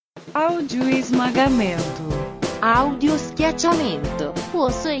Áudio esmagamento. Áudio schiacciamento. 破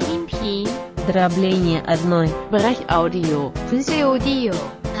碎音频 Дробление одной. Brechaudio. Fusiodio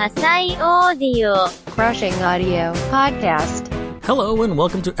Hasai Audio Crushing Audio Podcast. Hello and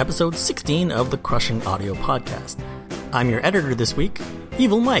welcome to episode 16 of the Crushing Audio Podcast. I'm your editor this week,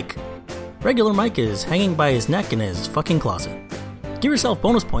 Evil Mike. Regular Mike is hanging by his neck in his fucking closet. Give yourself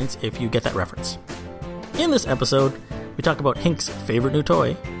bonus points if you get that reference. In this episode, we talk about Hink's favorite new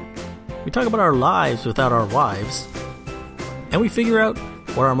toy, we talk about our lives without our wives, and we figure out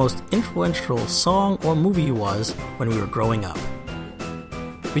what our most influential song or movie was when we were growing up.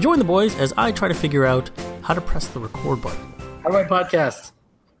 We join the boys as I try to figure out how to press the record button. How do I podcast?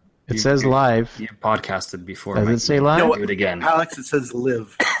 It says live. You podcasted before. Does Mike. it say live? No, do it again. Alex, it says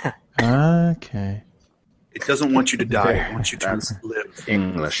live. Okay. It doesn't want you to die. It wants you to live.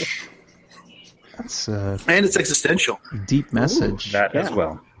 English. That's And it's existential. a deep message. That as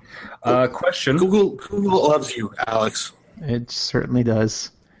well. Question. Google loves you, Alex. It certainly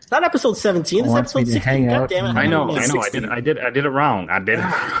does. It's not episode 17. It's Wants me episode to 16. hang God out. damn it. I know. I 16. did it wrong. I did it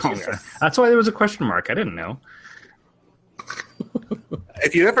wrong. That's why there was a question mark. I didn't know.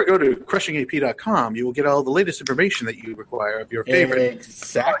 If you ever go to crushingap.com, you will get all the latest information that you require of your favorite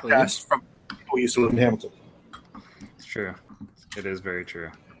Exactly. podcast from people who used to live in Hamilton. It's true. It is very true.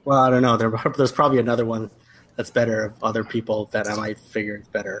 Well, I don't know. There's probably another one that's better of other people that I might figure is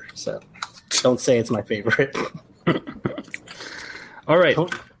better. So don't say it's my favorite. All right.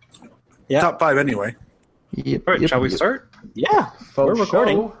 Yeah. Top 5 anyway. Yep, All right. Shall we start? Yeah. We're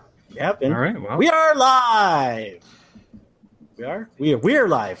recording. Yep. And All right. Well, we are live. We are? We're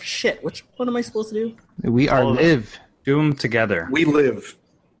live. Shit. What am I supposed to do? We are live. do them together. We live.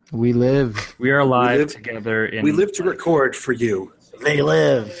 We live. We are live live- together. We live to record for you. They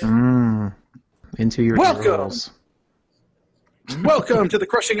live. Into your Welcome. ears. Welcome to the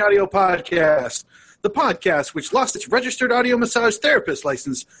Crushing Audio Podcast, the podcast which lost its registered audio massage therapist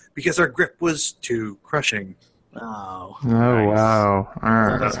license because our grip was too crushing. Oh. Oh, wow.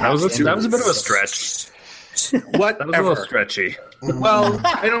 That was a bit of a stretch. Whatever. That was a little stretchy. Well,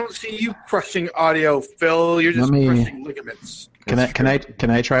 I don't see you crushing audio, Phil. You're just Let me- crushing ligaments. Can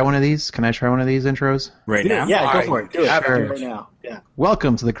I try one of these? Can I try one of these intros? Right now. Yeah, go for it. Do it. Have Do it it. right now. Yeah.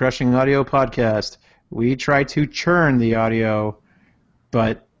 Welcome to the Crushing Audio Podcast. We try to churn the audio,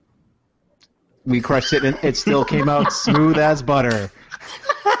 but we crushed it and it still came out smooth as butter.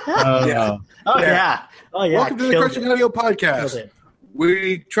 Yeah. Oh, yeah. Oh, yeah. Welcome to the Killed Crushing it. Audio Killed Podcast. it.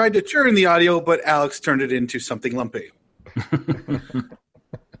 We tried to churn the audio, but Alex turned it into something lumpy.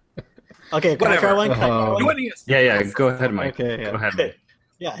 Okay, can I try Whatever. one? Can I try one? Joining us. Yeah. Go ahead, Mike. Okay, yeah. Go ahead. Mike.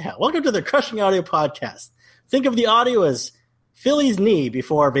 Yeah. Welcome to the Crushing Audio Podcast. Think of the audio as Philly's knee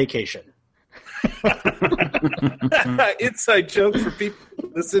before vacation. Inside joke for people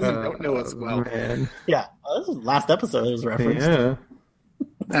who listen and don't know us well. Man. Yeah. This is last episode. It was referenced.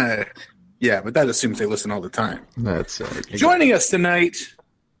 Yeah. Yeah, but that assumes they listen all the time. That's it. Joining us tonight,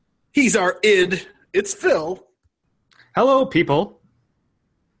 he's our id. It's Phil. Hello, people.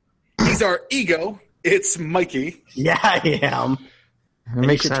 He's our ego. It's Mikey. Yeah, I am. That You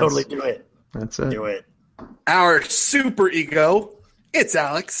makes should sense. totally do it. That's it. Do it. Our super ego. It's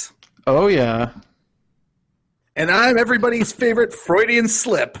Alex. Oh, yeah. And I'm everybody's favorite Freudian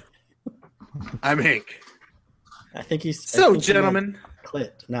slip. I'm Hank. I think he's. So, gentlemen.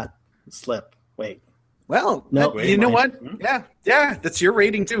 Clit, not slip. Wait. Well, No, you know mine. what? Yeah, that's your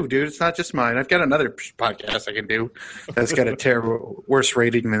rating too, dude. It's not just mine. I've got another podcast I can do that's got a terrible, worse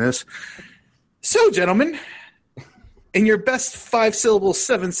rating than this. So, gentlemen, in your best 5-syllable,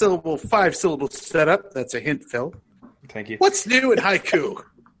 7-syllable, 5-syllable setup, that's a hint, Phil. Thank you. What's new in haiku?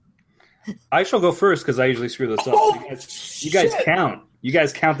 I shall go first because I usually screw this up. Oh, you guys shit. count. You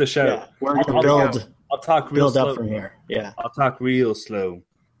guys count the show. Yeah, we're going to I'll talk real build slow. up from here. Yeah. I'll talk real slow.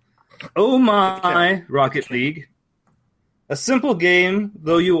 Oh my, Rocket League. A simple game,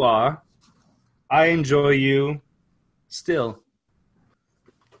 though you are. I enjoy you still.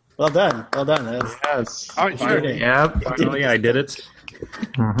 Well done. Well done. That's, Yes. All right, sure. Yep. Finally, I did it.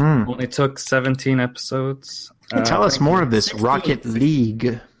 Mm-hmm. Only took 17 episodes. Tell us more of this Rocket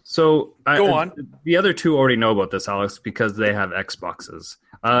League. So Go on. The other two already know about this, Alex, because they have Xboxes.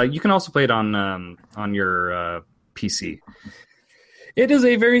 You can also play it on your PC. It is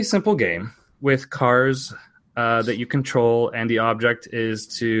a very simple game with cars that you control, and the object is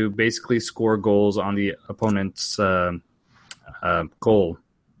to basically score goals on the opponent's goal.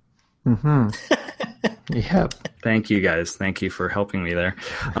 Mm-hmm. Yep. Thank you, guys. Thank you for helping me there.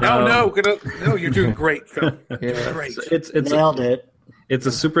 No, you're doing great, Phil. Yeah. Great. It's nailed it. It's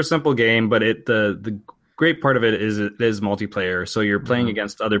a super simple game, but the great part of it is multiplayer. So you're playing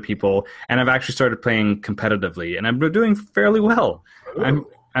against other people, and I've actually started playing competitively, and I'm doing fairly well. I'm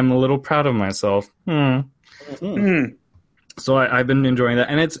a little proud of myself. So I've been enjoying that,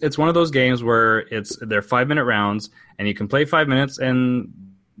 and it's one of those games where they're 5-minute rounds, and you can play 5 minutes, and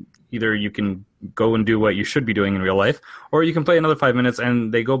either you can go and do what you should be doing in real life, or you can play another 5 minutes,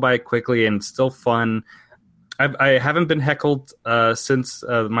 and they go by quickly, and it's still fun. I haven't been heckled since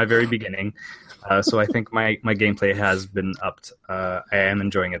my very beginning, so I think my gameplay has been upped. I am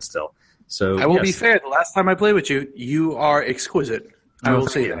enjoying it still. So I will be fair. The last time I played with you, you are exquisite. I will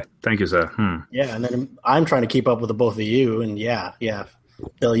say that. Thank you, sir. Yeah, and then I'm trying to keep up with the both of you, and yeah.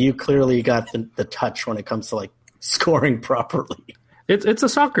 Bill, you clearly got the touch when it comes to like scoring properly. It's a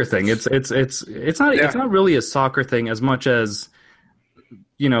soccer thing. It's not really a soccer thing as much as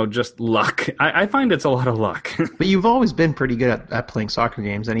just luck. I find it's a lot of luck. But you've always been pretty good at playing soccer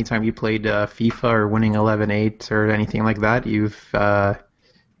games. Anytime you played FIFA or winning 11-8 or anything like that, you've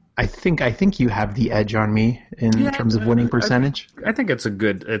I think you have the edge on me in terms of winning percentage. I think it's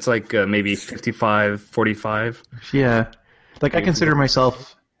it's like maybe 55-45. Yeah. Like I consider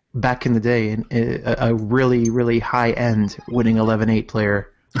myself back in the day a really, really high-end winning 11-8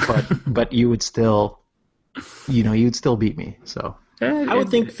 player, but you would still beat me. So I would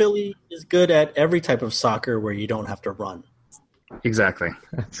think Philly is good at every type of soccer where you don't have to run. Exactly.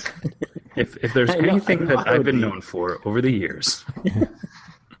 If there's anything that I've been known for over the years,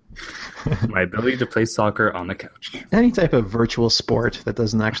 my ability to play soccer on the couch. Any type of virtual sport that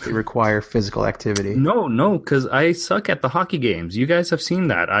doesn't actually require physical activity. No, because I suck at the hockey games. You guys have seen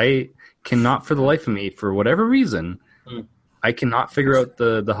that. I cannot, for the life of me, for whatever reason, I cannot figure out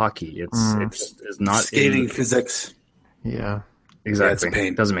the hockey. It's not skating physics. Yeah, exactly. Yeah,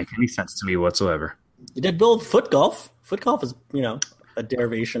 it doesn't make any sense to me whatsoever. You did build foot golf. Foot golf is a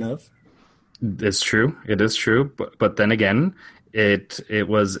derivation of. It's true. It is true. But then again, it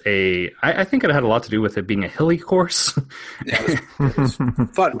was I think it had a lot to do with it being a hilly course. It was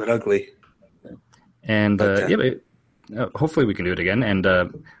fun but ugly. And hopefully we can do it again, and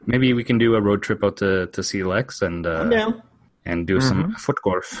maybe we can do a road trip out to see Lex and do some foot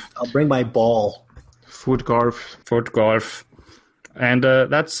golf. I'll bring my ball. Foot golf. And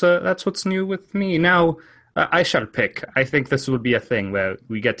that's what's new with me now. I shall pick. I think this would be a thing where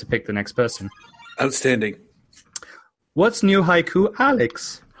we get to pick the next person. Outstanding. What's new, Haiku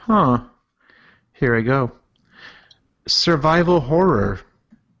Alex? Here I go. Survival horror.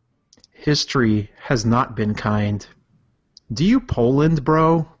 History has not been kind. Do you Poland,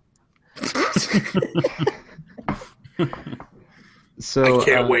 bro? So I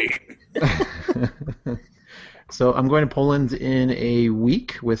can't wait. So I'm going to Poland in a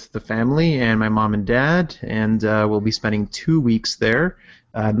week with the family and my mom and dad, and we'll be spending 2 weeks there.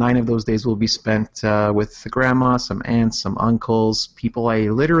 9 of those days will be spent with the grandma, some aunts, some uncles, people I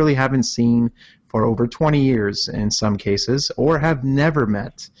literally haven't seen for over 20 years in some cases, or have never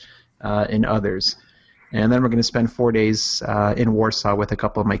met in others. And then we're going to spend 4 days in Warsaw with a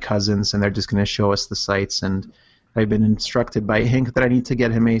couple of my cousins, and they're just going to show us the sights. And I've been instructed by Hank that I need to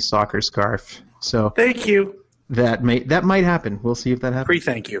get him a soccer scarf. So thank you. That might happen. We'll see if that happens.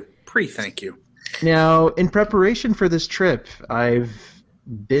 Pre-thank you. Now, in preparation for this trip, I've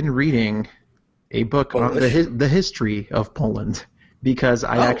been reading a book on the history of Poland because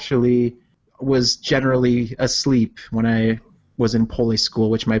I actually was generally asleep when I was in Polish school,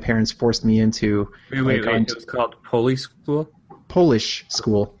 which my parents forced me into. Wait, it was called Polish school? Polish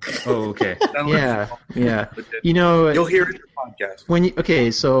school. Oh, okay. Yeah. You'll hear it in your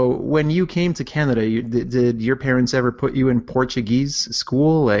podcast. So when you came to Canada, did your parents ever put you in Portuguese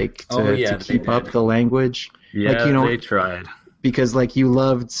school, to keep up the language? Yeah, they tried. Because you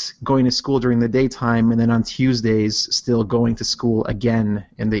loved going to school during the daytime, and then on Tuesdays still going to school again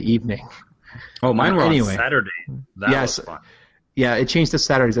in the evening. Oh, mine were on Saturday. That was fun. Yeah, it changed to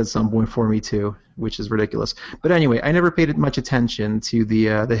Saturdays at some point for me too, which is ridiculous. But anyway, I never paid much attention to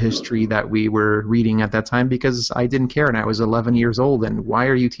the history that we were reading at that time because I didn't care, and I was 11 years old. And why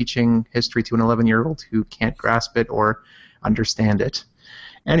are you teaching history to an 11-year-old who can't grasp it or understand it?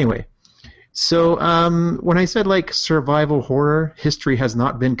 Anyway, so when I said survival horror, history has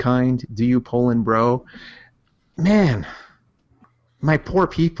not been kind. Do you Poland, bro? Man, my poor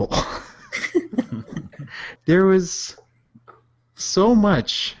people. There was so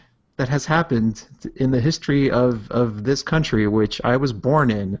much that has happened in the history of this country, which I was born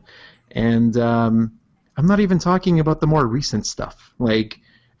in, and I'm not even talking about the more recent stuff.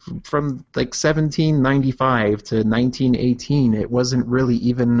 From 1795 to 1918, it wasn't really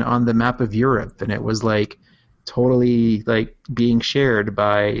even on the map of Europe, and it was totally like being shared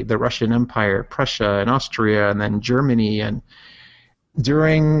by the Russian Empire, Prussia and Austria, and then Germany. And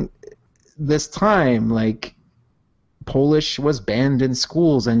during this time, like, Polish was banned in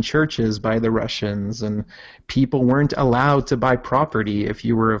schools and churches by the Russians, and people weren't allowed to buy property if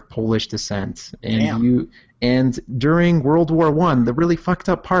you were of Polish descent. And during World War I, the really fucked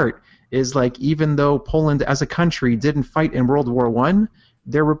up part is, like, even though Poland as a country didn't fight in World War I,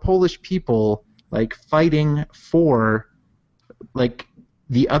 there were Polish people like fighting for like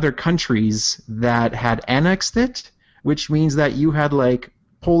the other countries that had annexed it, which means that you had like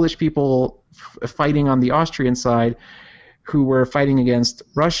Polish people fighting on the Austrian side who were fighting against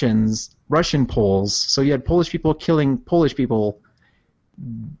Russian Poles. So you had Polish people killing Polish people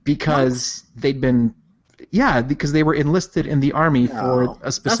because because they were enlisted in the army for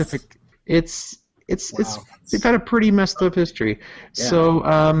a specific. It's they've had a pretty messed up history. Yeah.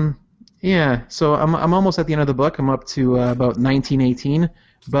 So so I'm almost at the end of the book. I'm up to about 1918,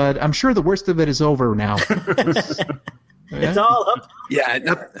 but I'm sure the worst of it is over now. It's all up. Yeah,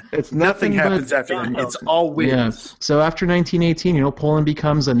 nothing happens after that. It's all wins. Yeah. So after 1918, Poland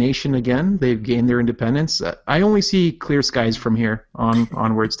becomes a nation again. They've gained their independence. I only see clear skies from here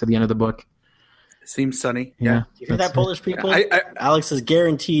onwards to the end of the book. Seems sunny. Yeah. You hear that, Polish people? Alex has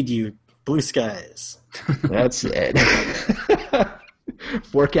guaranteed you blue skies. That's it.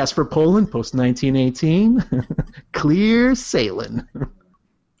 Forecast for Poland post 1918. Clear sailing.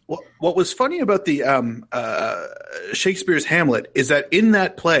 What was funny about the Shakespeare's Hamlet is that in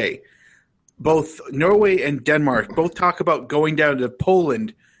that play, both Norway and Denmark both talk about going down to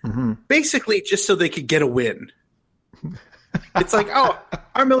Poland, basically just so they could get a win. It's like,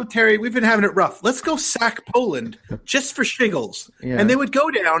 our military, we've been having it rough. Let's go sack Poland just for shiggles. Yeah. And they would go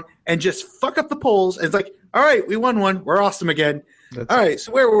down and just fuck up the Poles. And it's like, all right, we won one. We're awesome again. All right,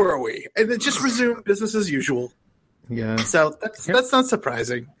 so where were we? And then just resume business as usual. Yeah. So that's not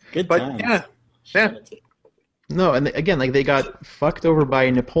surprising. Good but time. Yeah. No, and again, like they got fucked over by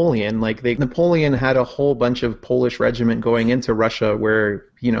Napoleon. Like Napoleon had a whole bunch of Polish regiment going into Russia where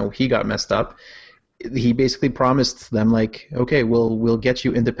he got messed up. He basically promised them like, okay, we'll get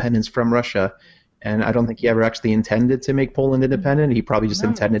you independence from Russia, and I don't think he ever actually intended to make Poland independent. He probably just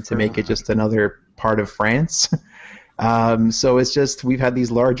intended to make it just another part of France. So it's just we've had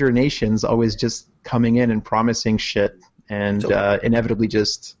these larger nations always just coming in and promising shit and inevitably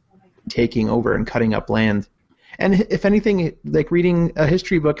just taking over and cutting up land. And if anything, like reading a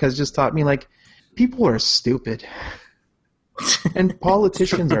history book has just taught me like people are stupid. And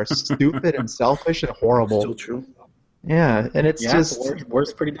politicians are stupid and selfish and horrible. Still true. Yeah, and it's just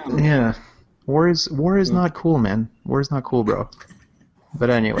war's pretty dumb. Yeah, war is not cool, man. War is not cool, bro.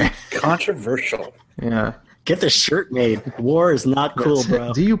 But anyway, controversial. Yeah, get the shirt made. War is not cool,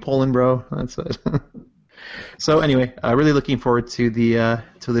 bro. Do you, Poland, bro? That's it. So anyway, really looking forward to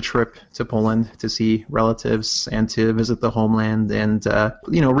the trip to Poland to see relatives and to visit the homeland and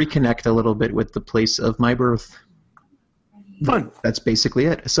reconnect a little bit with the place of my birth. Fun. That's basically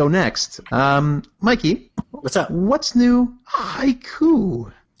it. So next, Mikey, what's up? What's new?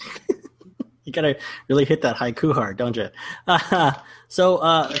 Haiku. You gotta really hit that haiku hard, don't you? So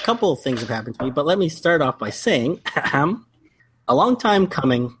a couple of things have happened to me, but let me start off by saying, a long time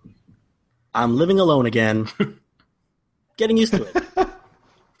coming. I'm living alone again. Getting used to it.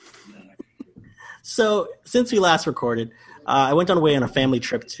 So since we last recorded, I went away on a family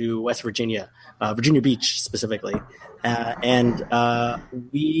trip to West Virginia, Virginia Beach specifically. And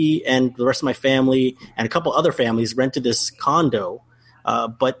we and the rest of my family and a couple other families rented this condo.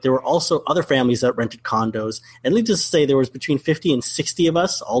 But there were also other families that rented condos. And needless to say, there was between 50 and 60 of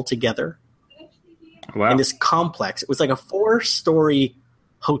us all together in this complex. It was like a 4-story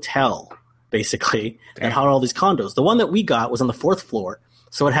hotel, basically, and had all these condos. The one that we got was on the 4th floor,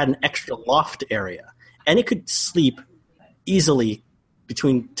 so it had an extra loft area. And it could sleep easily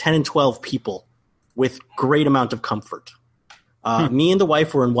between 10 and 12 people with great amount of comfort. Me and the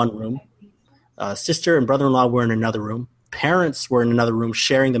wife were in one room. Sister and brother-in-law were in another room. Parents were in another room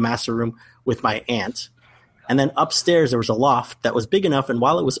sharing the master room with my aunt. And then upstairs there was a loft that was big enough, and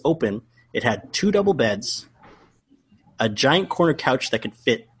while it was open, it had 2 double beds, a giant corner couch that could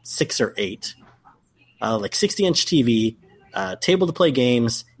fit 6 or 8, like 60-inch TV, a table to play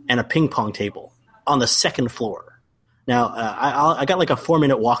games, and a ping pong table on the 2nd floor. Now, I got like a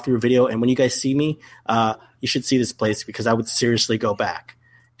 4-minute walkthrough video, and when you guys see me, you should see this place because I would seriously go back.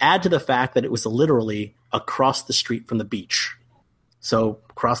 Add to the fact that it was literally across the street from the beach. So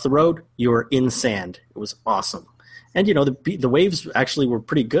across the road, you were in sand. It was awesome. And, the waves actually were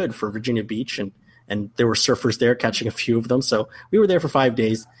pretty good for Virginia Beach, and there were surfers there catching a few of them. So we were there for 5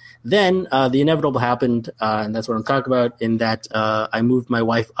 days. Then the inevitable happened, and that's what I'm talking about, in that I moved my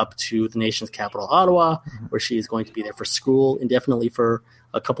wife up to the nation's capital, Ottawa, where she is going to be there for school indefinitely for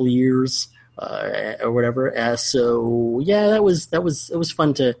a couple of years or whatever. So yeah, it was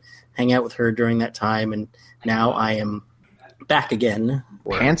fun to hang out with her during that time, and now I am back again.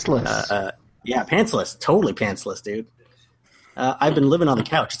 Pantsless. Yeah, pantsless. Totally pantsless, dude. I've been living on the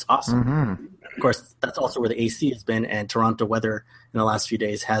couch. It's awesome. Mm-hmm. Of course, that's also where the AC has been, and Toronto weather in the last few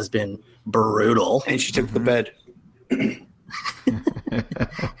days has been brutal. And she took the bed.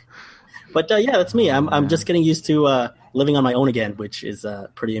 But yeah, that's me. I'm just getting used to living on my own again, which is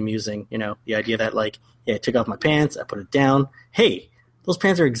pretty amusing. You know, the idea that I took off my pants, I put it down. Hey, those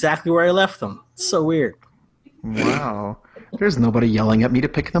pants are exactly where I left them. It's so weird. Wow. There's nobody yelling at me to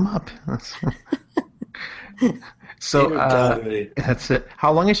pick them up. So that's it.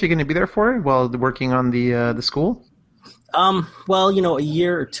 How long is she going to be there for while working on the school? Well, a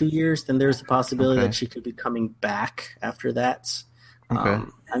year or 2 years. Then there's the possibility that she could be coming back after that. Okay.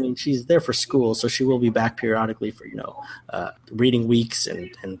 I mean, she's there for school, so she will be back periodically for reading weeks and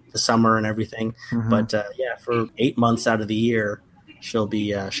the summer and everything. Mm-hmm. But yeah, for 8 months out of the year, she'll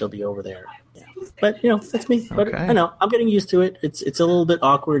be over there. Yeah. But that's me. But Okay. I know I'm getting used to it. It's a little bit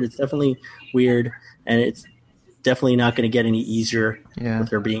awkward. It's definitely weird, and it's definitely not going to get any easier with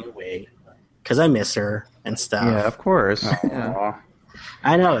her being away because I miss her and stuff. Yeah, of course. Yeah.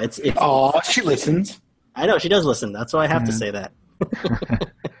 I know it's. Aw, she listens. I know she does listen. That's why I have to say that.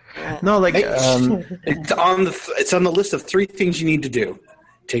 No, like It's on the list of 3 things you need to do: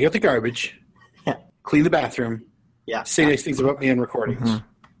 take out the garbage, clean the bathroom, say nice things about me in recordings. Mm-hmm.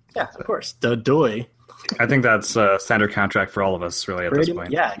 Yeah, of course. Doy. I think that's a standard contract for all of us, really, at this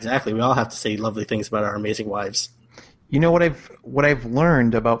point. Yeah, exactly. We all have to say lovely things about our amazing wives. You know what I've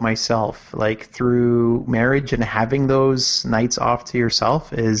learned about myself, like through marriage and having those nights off to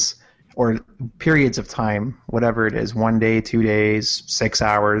yourself or periods of time, whatever it is, 1 day, 2 days, 6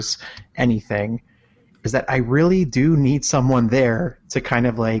 hours, anything, is that I really do need someone there to kind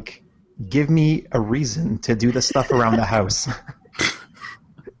of like give me a reason to do the stuff around the house.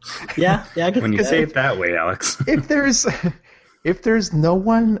 Yeah. When you say it that way, Alex. If there's no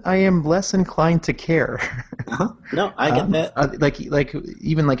one, I am less inclined to care. No, I get that. Like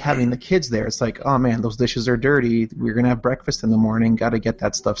even like having the kids there, it's like, oh man, those dishes are dirty. We're gonna have breakfast in the morning. Got to get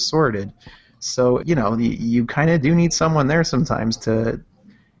that stuff sorted. So you kind of do need someone there sometimes to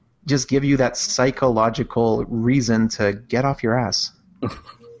just give you that psychological reason to get off your ass.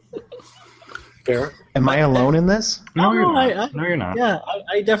 Fair. Am I alone in this? No, you're not. No, you're not. Yeah,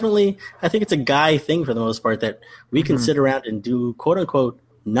 I definitely. I think it's a guy thing for the most part that we can sit around and do quote unquote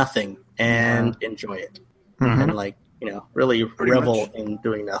nothing and enjoy it, and really revel in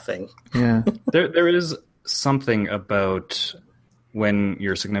doing nothing. Yeah. There is something about when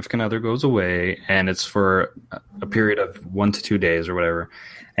your significant other goes away and it's for a period of 1 to 2 days or whatever,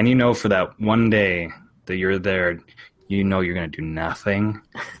 and for that one day that you're there, you're going to do nothing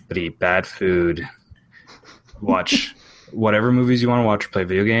but eat bad food, watch whatever movies you want to watch, play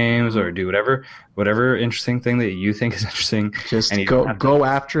video games, or do whatever interesting thing that you think is interesting. Just go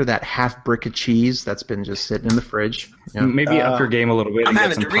after that half brick of cheese that's been just sitting in the fridge. Yeah. Maybe up your game a little bit. I'm and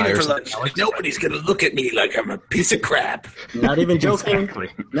having get some Dorito pie or for lunch. something. Nobody's going to look at me like I'm a piece of crap. Not even joking. Exactly.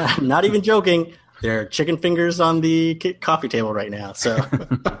 Not even joking. There are chicken fingers on the coffee table right now. So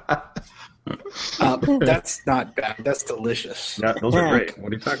That's not bad. That's delicious. Yeah, those are great.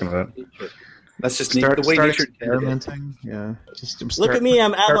 What are you talking about? That's just Start the way nature experimenting. Yeah. Just look at me,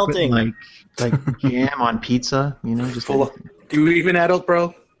 I'm start adulting. putting, like jam on pizza, just full of. Do you even adult,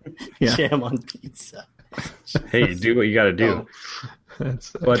 bro? Yeah. Jam on pizza. Hey, do what you got to do.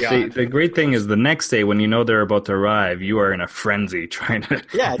 That's, But the great thing is the next day when they're about to arrive, you are in a frenzy trying to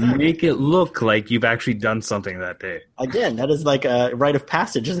make it look like you've actually done something that day. Again, that is like a rite of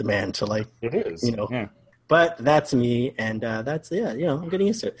passage as a man to It is. Yeah. But that's me, and that's I'm getting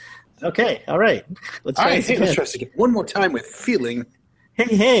used to it. Okay, all right. Let's try this again. Let's try this again. One more time with feeling.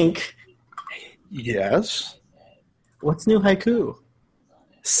 Hey, Hank. Yes. What's new haiku?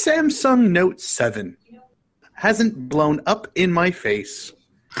 Samsung Note 7 hasn't blown up in my face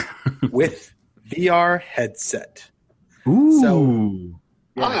with VR headset. Ooh. So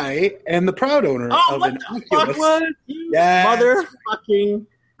I am the proud owner of an Oculus. Fuck motherfucking.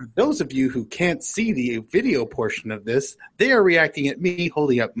 For those of you who can't see the video portion of this, they are reacting at me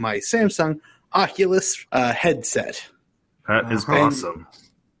holding up my Samsung Oculus headset. That is awesome.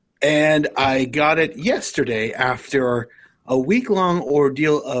 And I got it yesterday after a week-long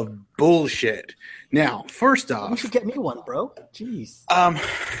ordeal of bullshit. Now, first off... You should get me one, bro. Jeez.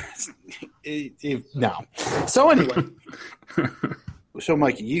 No. So anyway...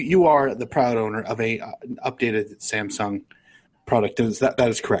 Mike, you are the proud owner of an updated Samsung product. That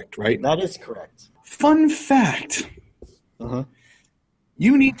is correct, right? That is correct. Fun fact. Uh-huh.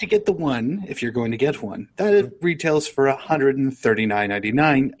 You need to get the one, if you're going to get one, that it retails for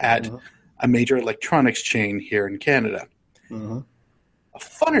 $139.99 at a major electronics chain here in Canada. Uh-huh. A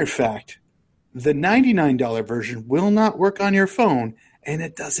funner fact, the $99 version will not work on your phone, and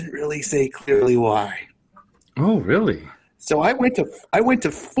it doesn't really say clearly why. Oh, really? So I went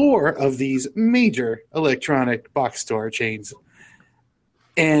to 4 of these major electronic box store chains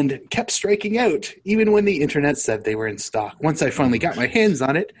and kept striking out, even when the internet said they were in stock. Once I finally got my hands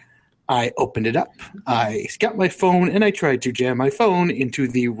on it, I opened it up. I got my phone, and I tried to jam my phone into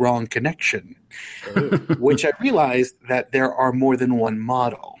the wrong connection, which I realized that there are more than one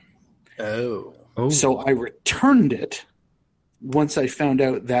model. Oh. So I returned it once I found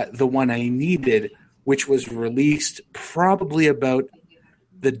out that the one I needed, which was released probably about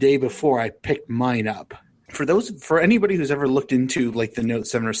the day before I picked mine up. For anybody who's ever looked into like the Note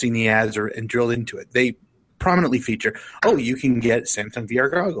 7 or seen the ads and drilled into it, they prominently feature, you can get Samsung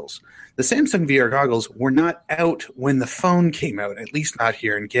VR goggles. The Samsung VR goggles were not out when the phone came out, at least not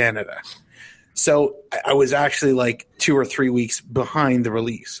here in Canada. So I was actually like 2 or 3 weeks behind the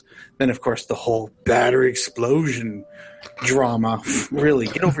release. Then, of course, the whole battery explosion drama. Really,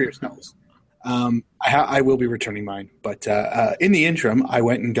 get over yourselves. I will be returning mine. But in the interim, I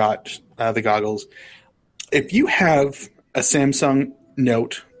went and got the goggles. If you have a Samsung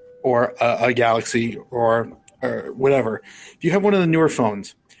Note or a Galaxy or whatever, if you have one of the newer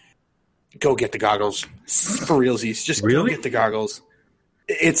phones, go get the goggles. For realsies, just go get the goggles.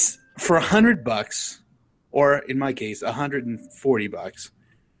 It's for $100, or in my case, $140.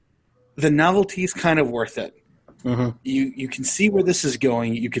 The novelty is kind of worth it. Mm-hmm. You can see where this is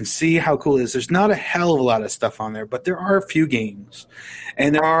going. You can see how cool it is. There's not a hell of a lot of stuff on there, but there are a few games,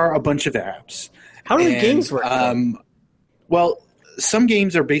 and there are a bunch of apps. How do the games work? Well, some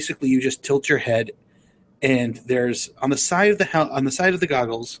games are basically you just tilt your head, and there's on the side of the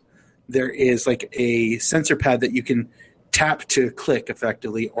goggles, there is like a sensor pad that you can tap to click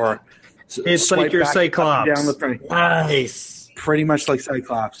effectively, or it's like your Cyclops. Down the front. Nice. Pretty much like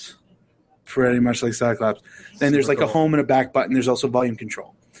Cyclops. Then there's like a home and a back button. There's also volume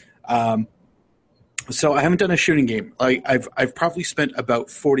control. So I haven't done a shooting game. I've probably spent about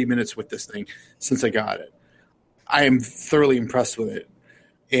 40 minutes with this thing since I got it. I am thoroughly impressed with it,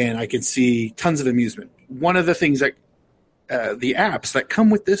 and I can see tons of amusement. One of the things that the apps that come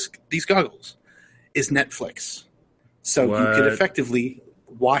with these goggles is Netflix. So you could effectively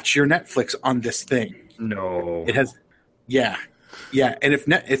watch your Netflix on this thing. No. It has, yeah. And if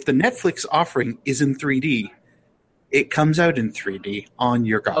the Netflix offering is in 3D, it comes out in 3D on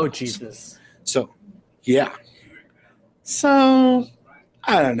your goggles. Oh, Jesus. So, yeah. So,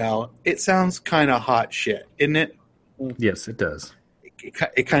 I don't know. It sounds kind of hot shit, isn't it? Yes, it does. It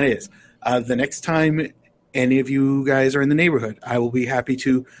kind of is. The next time any of you guys are in the neighborhood, I will be happy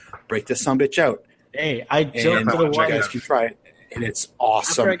to break this sumbitch out. Hey, I joked to the You wife. guys can try it, and it's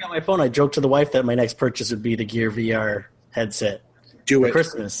awesome. After I got my phone, I joked to the wife that my next purchase would be the Gear VR headset. Do for it.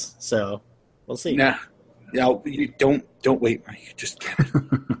 Christmas. So we'll see. Nah. No, you don't wait, Mike. Just get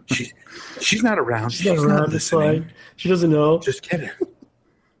it. She's not around. She's not around. It's fine. She doesn't know. Just get it.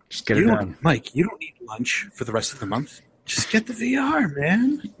 Just get it done. Mike, you don't need lunch for the rest of the month. Just get the VR,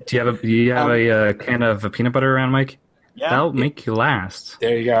 man. Do you have a can of peanut butter around, Mike? Yeah. That'll make you last.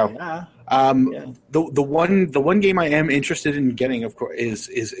 There you go. Yeah. The one game I am interested in getting, of course,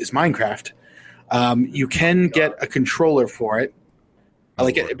 is Minecraft. You can get a controller for it.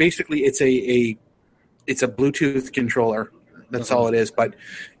 Like basically, it's a Bluetooth controller. That's all it is. But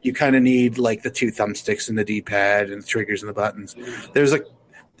you kind of need like the 2 thumbsticks and the D-pad and the triggers and the buttons. There's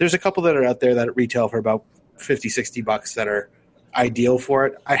a couple that are out there that retail for about $50-$60 that are ideal for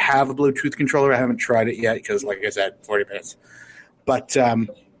it. I have a Bluetooth controller. I haven't tried it yet because, like I said, 40 minutes. But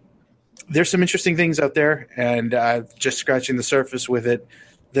there's some interesting things out there, and just scratching the surface with it.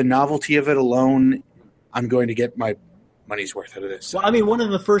 The novelty of it alone, I'm going to get my money's worth out of this. Well, I mean, one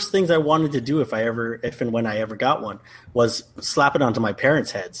of the first things I wanted to do if and when I ever got one was slap it onto my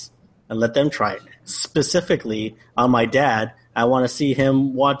parents' heads and let them try it. Specifically on my dad, I want to see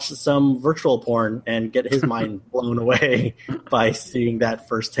him watch some virtual porn and get his mind blown away by seeing that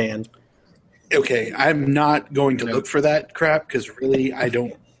firsthand. Okay, I'm not going to look for that crap because really I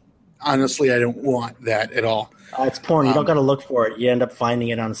don't want that at all. It's porn. You don't got to look for it. You end up finding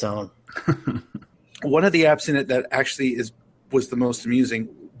it on its own. One of the apps in it that actually was the most amusing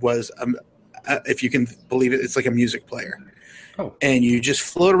was, if you can believe it, it's like a music player. Oh. And you just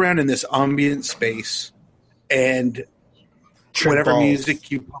float around in this ambient space, and Trip whatever balls. music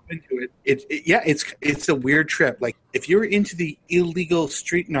you pump into it, it's a weird trip. Like if you're into the illegal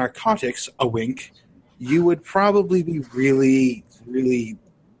street narcotics, a wink, you would probably be really, really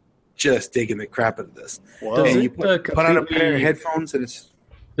just digging the crap out of this. Whoa. And you it, put on a pair of completely- headphones, and it's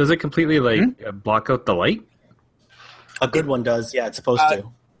Does it completely block out the light? A good one does. Yeah, it's supposed to.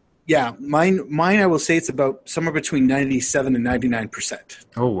 yeah. Mine. I will say it's about somewhere between 97 and 99%.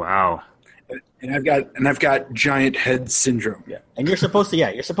 Oh wow. And I've got giant head syndrome. Yeah, and you're supposed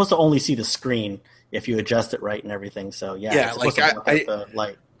to only see the screen if you adjust it right and everything. So yeah, Yeah, it's supposed like to block out the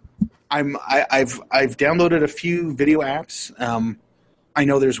light. I've downloaded a few video apps. I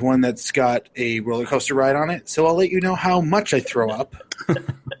know there's one that's got a roller coaster ride on it, so I'll let you know how much I throw up,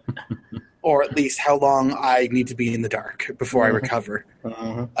 or at least how long I need to be in the dark before I recover.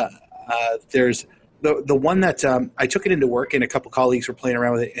 There's the one that I took it into work, and a couple colleagues were playing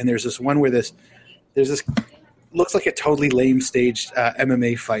around with it. And there's this one where there's this looks like a totally lame staged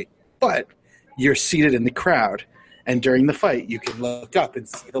MMA fight, but you're seated in the crowd, and during the fight, you can look up and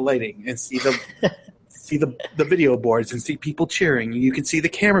see the lighting and see the video boards and see people cheering. You can see the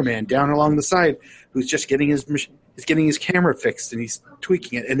cameraman down along the side who's just getting his camera fixed, and he's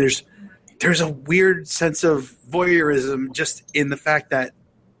tweaking it. And there's a weird sense of voyeurism just in the fact that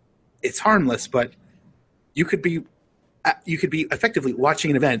it's harmless, but you could be effectively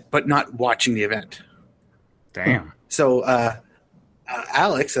watching an event, but not watching the event. Damn. So,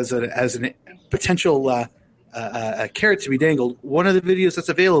 Alex, as a potential carrot to be dangled, one of the videos that's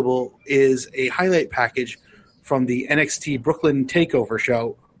available is a highlight package from the NXT Brooklyn Takeover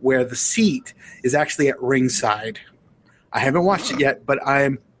show, where the seat is actually at ringside. I haven't watched it yet, but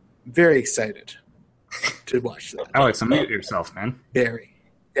I'm very excited to watch that. Alex, unmute yourself, man. Very,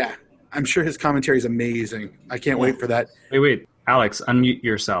 yeah. I'm sure his commentary is amazing. I can't wait for that. Wait. Alex, unmute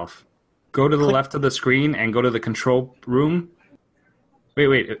yourself. Go to the left of the screen and go to the control room.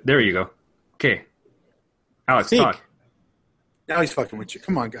 Wait. There you go. Okay. Alex, Speak. talk. Now he's fucking with you.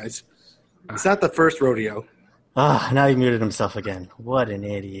 Come on, guys. It's not the first rodeo. Now he muted himself again. What an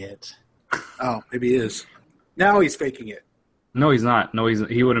idiot. Oh, maybe he is. Now he's faking it. No, he's not. No,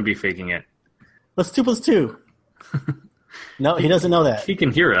 he wouldn't be faking it. What's 2 + 2? No, he doesn't know that. He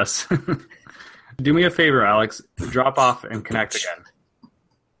can hear us. Do me a favor, Alex. Drop off and connect again.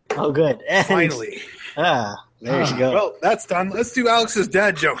 Oh, good. And, Finally. there you go. Well, that's done. Let's do Alex's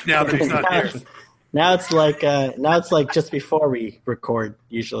dad joke now that he's not here. Now it's like just before we record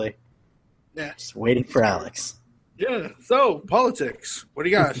usually. Yeah. Just waiting for Alex. Yeah. So, politics. What do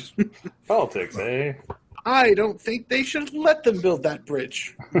you got? Politics, eh? I don't think they should let them build that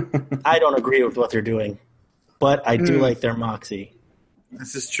bridge. I don't agree with what they're doing, but I do like their moxie.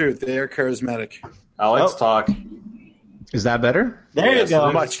 This is true. They are charismatic. Alex, talk. Is that better? There you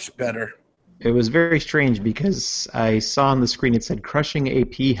go. Much better. It was very strange because I saw on the screen it said Crushing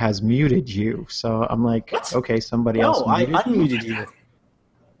AP has muted you. So I'm like, okay, somebody else No, I muted unmuted you.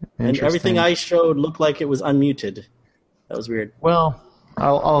 And Interesting. everything I showed looked like it was unmuted. That was weird. Well,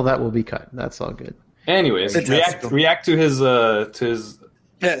 all of that will be cut. That's all good. Anyways, Fantastic. react to his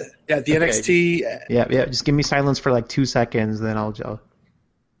Yeah, the NXT. Yeah. Just give me silence for like 2 seconds, then I'll.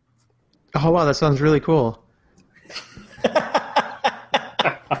 Oh wow, that sounds really cool.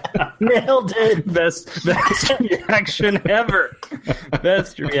 Nailed it. Best reaction ever.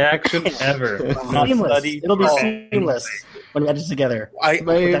 Best reaction ever. Not Seamless. bloody. It'll be seamless when we edit it together. Put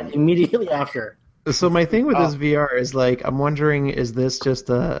that immediately after. So my thing with this VR is like, I'm wondering, is this just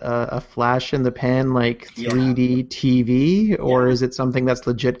a flash in the pan, like 3D TV, or is it something that's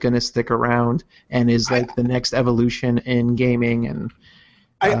legit going to stick around and is like the next evolution in gaming and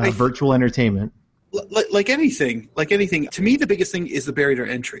virtual entertainment? Like anything, to me, the biggest thing is the barrier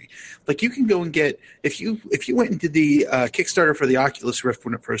to entry. Like, you can go and get, if you went and did the Kickstarter for the Oculus Rift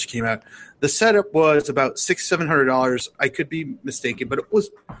when it first came out, the setup was about $600-700. I could be mistaken, but it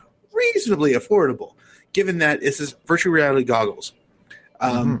was reasonably affordable, given that this is virtual reality goggles.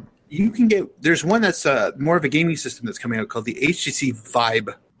 You can get, there's one that's more of a gaming system that's coming out called the HTC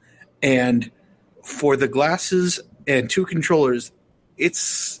Vibe, and for the glasses and 2 controllers,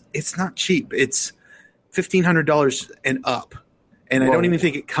 it's not cheap. It's $1,500 and up, and I don't even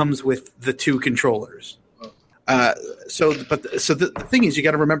think it comes with the 2 controllers. So the thing is, you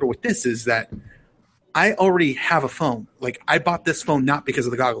got to remember with this is that I already have a phone. Like, I bought this phone not because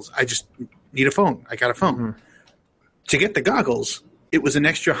of the goggles. I just need a phone. I got a phone. To get the goggles, it was an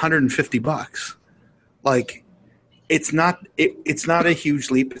extra $150. Like, it's not a huge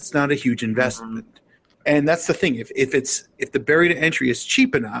leap. It's not a huge investment. And that's the thing. If the barrier to entry is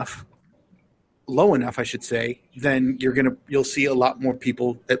cheap enough, low enough, I should say, then you'll see a lot more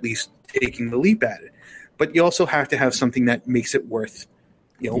people at least taking the leap at it. but you also have to have something that makes it worth,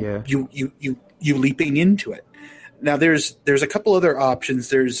 you leaping into it. Now there's a couple other options.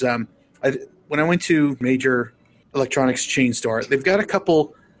 There's when I went to major electronics chain store, they've got a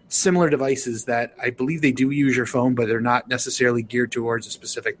couple similar devices that I believe they do use your phone, but they're not necessarily geared towards a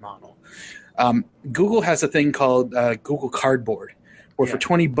specific model. Google has a thing called Google Cardboard, where for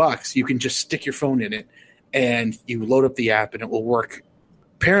 $20 you can just stick your phone in it and you load up the app and it will work.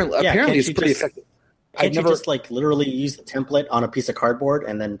 Apparently it's pretty effective. Can't you just like literally use the template on a piece of cardboard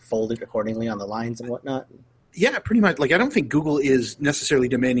and then fold it accordingly on the lines and whatnot? Yeah, pretty much. Like, I don't think Google is necessarily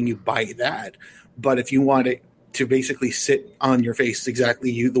demanding you buy that, but if you want it to basically sit on your face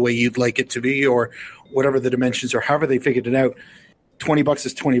exactly the way you'd like it to be, or whatever the dimensions or however they figured it out, $20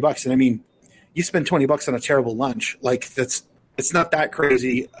 is $20. And I mean, you spend $20 on a terrible lunch, like it's not that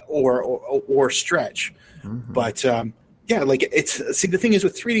crazy or stretch. Mm-hmm. But like the thing is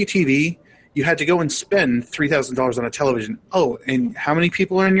with 3D TV, you had to go and spend $3,000 on a television. Oh, and how many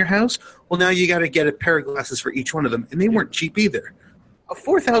people are in your house? Well, now you got to get a pair of glasses for each one of them, and they weren't cheap either. A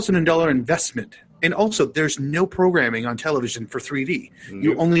 $4,000 investment, and also there's no programming on television for 3D. Mm-hmm.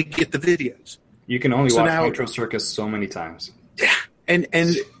 You only get the videos. You can only watch Nitro Circus so many times. Yeah, and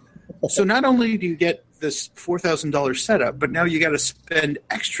so not only do you get this $4,000 setup, but now you got to spend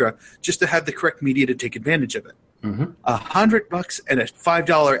extra just to have the correct media to take advantage of it. Mm-hmm. $100 and a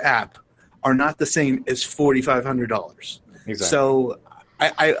 $5 app are not the same as $4,500. Exactly. So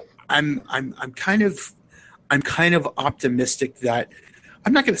I'm kind of optimistic that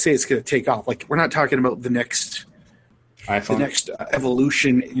I'm not going to say it's going to take off. Like, we're not talking about the next iPhone, the next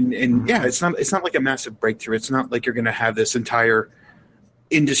evolution, and yeah, it's not like a massive breakthrough. It's not like you're going to have this entire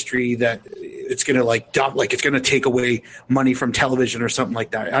industry that it's going to it's going to take away money from television or something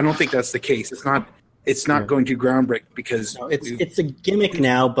like that. I don't think that's the case. It's not going to groundbreak because it's a gimmick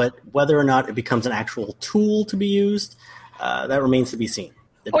now, but whether or not it becomes an actual tool to be used, that remains to be seen.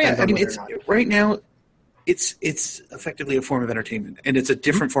 I mean, right now, it's effectively a form of entertainment, and it's a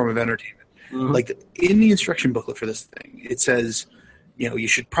different form of entertainment. Mm-hmm. Like, in the instruction booklet for this thing, it says, you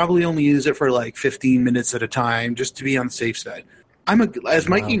should probably only use it for like 15 minutes at a time just to be on the safe side. As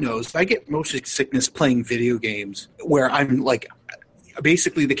Mikey knows, I get motion sickness playing video games where I'm like,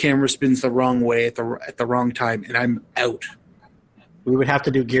 basically the camera spins the wrong way at the wrong time, and I'm out. We would have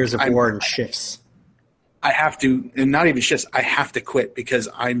to do Gears of War in shifts. I have to, and not even shifts. I have to quit because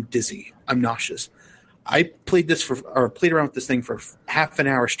I'm dizzy. I'm nauseous. I played around with this thing for half an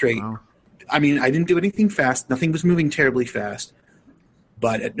hour straight. Wow. I mean, I didn't do anything fast. Nothing was moving terribly fast.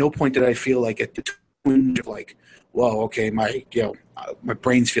 But at no point did I feel like a twinge of like, whoa, okay, my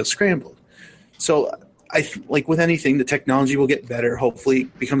brains feel scrambled. So like with anything, the technology will get better. Hopefully,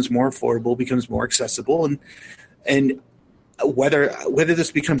 it becomes more affordable, becomes more accessible, and whether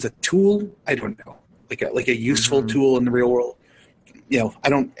this becomes a tool, I don't know. Like a useful tool in the real world.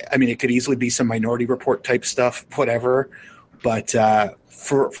 I mean, it could easily be some Minority Report type stuff, whatever. But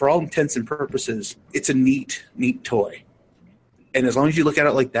for all intents and purposes, it's a neat toy. And as long as you look at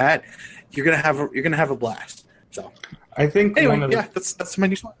it like that, you're gonna have a blast. So I think that's my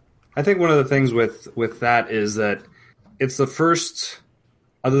news one. I think one of the things with that is that it's the first,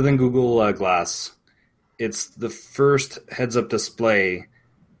 other than Google Glass, it's the first heads-up display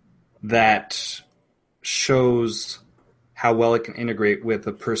that shows how well it can integrate with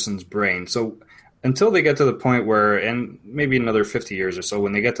a person's brain. So until they get to the point where, and maybe another 50 years or so,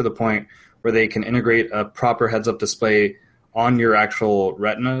 when they get to the point where they can integrate a proper heads-up display on your actual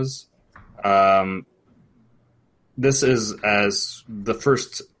retinas, this is as the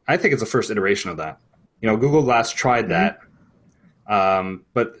first, I think it's the first iteration of that. Google Glass tried that,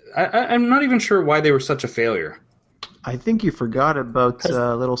 but I'm not even sure why they were such a failure. I think you forgot about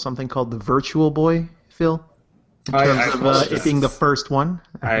a little something called the Virtual Boy, Phil. In terms of it being the first one.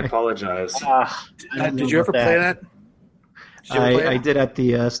 I apologize. Did you ever play that? I did at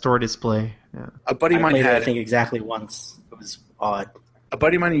the store display. Yeah. A buddy of mine had it. I think exactly once. It was odd. A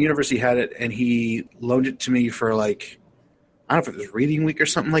buddy of mine at university had it, and he loaned it to me for like, I don't know if it was reading week or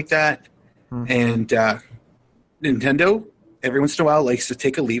something like that. Mm-hmm. And Nintendo, every once in a while, likes to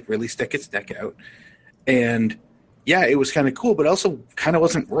take a leap, really stick its neck out. And yeah, it was kind of cool, but also kind of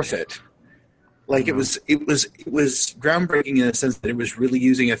wasn't worth it. Like it was groundbreaking in the sense that it was really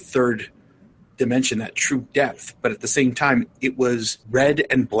using a third dimension, that true depth, but at the same time, it was red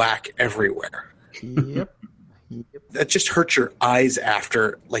and black everywhere. Yep. That just hurts your eyes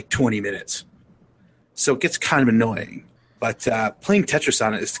after like 20 minutes. So it gets kind of annoying. But playing Tetris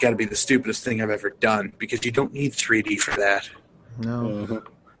on it has got to be the stupidest thing I've ever done because you don't need 3D for that. No.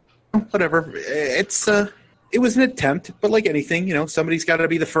 Whatever. It's it was an attempt, but like anything, somebody's got to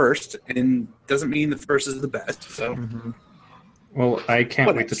be the first, and doesn't mean the first is the best. So, Well, I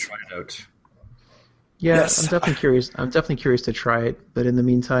can't wait to try it out. Yeah, Yes. I'm definitely curious. I'm definitely curious to try it. But in the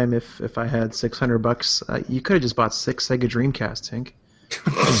meantime, if I had $600, you could have just bought 6 Sega Dreamcasts, Hank.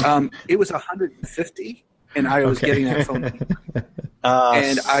 it was 150, and I was getting that phone,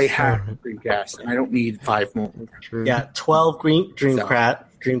 and I have Dreamcast, and I don't need 5 more. True. Yeah, 12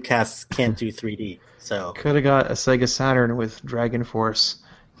 Dreamcasts can't do 3D. So Could have got a Sega Saturn with Dragon Force.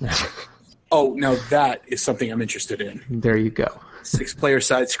 Oh, now that is something I'm interested in. There you go. 6-player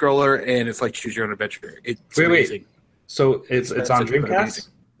side scroller, and it's like choose your own adventure. It's Wait. amazing. So it's on Dreamcast?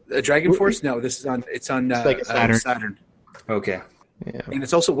 Dragon Force? No, it's on Sega Saturn. Saturn. Okay. Yeah. And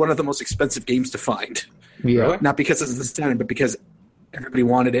it's also one of the most expensive games to find. Yeah. Not because it's the Saturn, but because everybody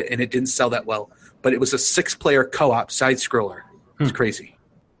wanted it and it didn't sell that well. But it was a 6-player co-op side scroller. It's crazy.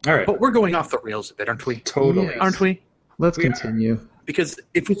 All right. But we're going off the rails a bit, aren't we? Totally. Yeah. Aren't we? Let's continue. Because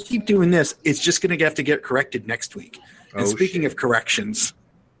if we keep doing this, it's just going to have to get corrected next week. And Oh, speaking of corrections,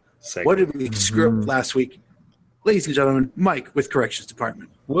 Segway. what did we screw up last week? Ladies and gentlemen, Mike with Corrections Department.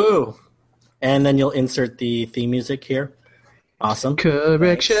 woo, and then you'll insert the theme music here. Awesome.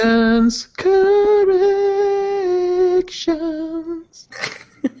 Corrections. Corrections.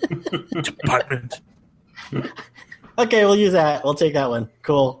 Department. Okay, we'll use that. We'll take that one.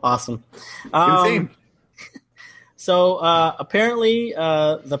 Cool. Awesome. New theme. So apparently,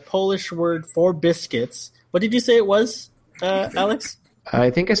 the Polish word for biscuits. What did you say it was, Alex? I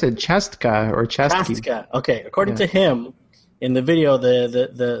think I said ciastka or ciastki. Ciastka. Okay. According to him, in the video,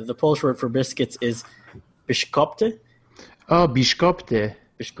 the Polish word for biscuits is biszkopty. Oh, biszkopty.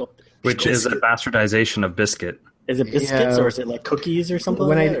 Biszkopty. Which is a bastardization of biscuit. Is it biscuits Yeah. or is it like cookies or something?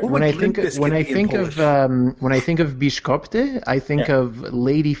 When I like that? when I would think Limp Bizkit when I be in think Polish? of when I think of biszkopty, I think Yeah. of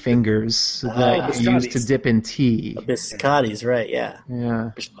lady fingers that you use to biscottis. dip in tea. Biscottis, right? Yeah.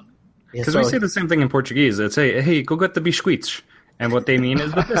 Yeah. Because we say the same thing in Portuguese. It's hey, go get the biscuits. And what they mean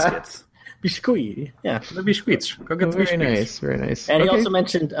is the biscuits. biscuit. Yeah. The biscuits. Go get the Very biscuits. nice, very nice. And he Okay. also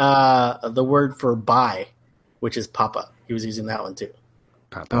mentioned the word for buy, which is papa. He was using that one too.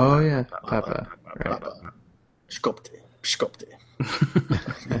 Oh yeah, Papa. Right. Papa. Biszkopty. Biszkopty.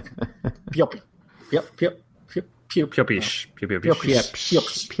 Piop. Piop. Piop. Piop. Piop. Piopish. Piopish. Pieps.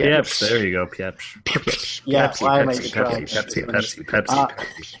 Pieps. Pieps. There you go. Pieps. Pieps. Yeah. Pepsi, Why am I Pepsi, trying? Pepsi, Pepsi, Pepsi,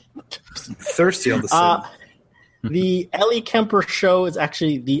 Pepsi. Thirsty on the sun. The Ellie Kemper show is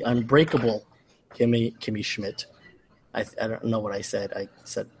actually the Unbreakable Kimmy Schmidt. I don't know what I said. I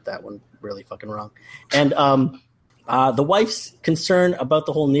said that one really fucking wrong. And the wife's concern about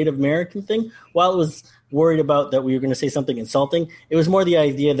the whole Native American thing, while it was worried about that we were going to say something insulting, it was more the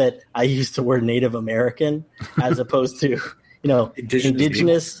idea that I used the word Native American as opposed to,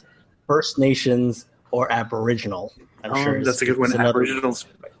 indigenous, First Nations, or Aboriginal. I'm sure That's a good one. it's another- Aboriginals.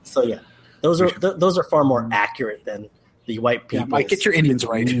 So yeah, those are far more accurate than the white people. Yeah, Mike, get your Indians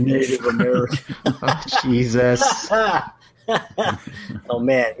right. Native American. Oh, Jesus. Oh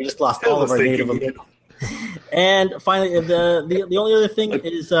man, we just lost all of our Native American. And finally, the only other thing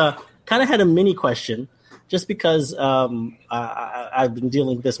is kind of had a mini question, just because I've been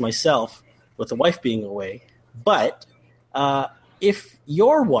dealing with this myself with the wife being away. But if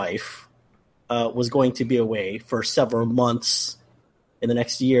your wife was going to be away for several months in the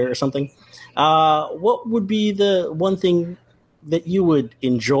next year or something, what would be the one thing that you would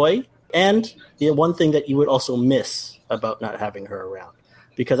enjoy and the one thing that you would also miss about not having her around?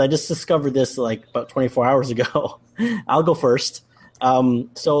 Because I just discovered this like about 24 hours ago. I'll go first.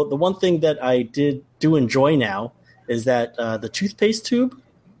 So the one thing that I do enjoy now is that the toothpaste tube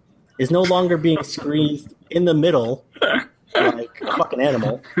is no longer being squeezed in the middle like a fucking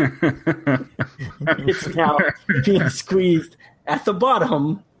animal. It's now being squeezed at the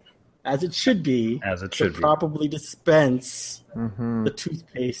bottom, as it should be, As it should to be. properly dispense the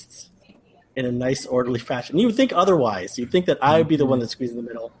toothpaste in a nice, orderly fashion. You would think otherwise. You'd think that I would be the one that squeezed in the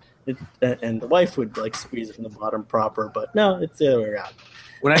middle, and the wife would like squeeze it from the bottom proper. But no, it's the other way around.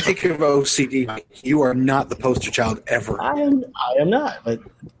 When I think of OCD, you are not the poster child ever. I am not. But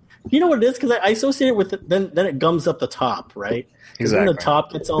you know what it is? Because I associate it with it, then it gums up the top, right? Because then the Exactly.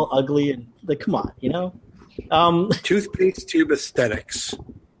 top gets all ugly and like, come on, you know. Toothpaste tube aesthetics.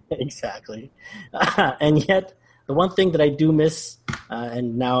 Exactly. And yet, the one thing that I do miss,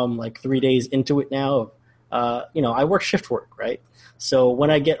 and now I'm like 3 days into it now, I work shift work, right? So when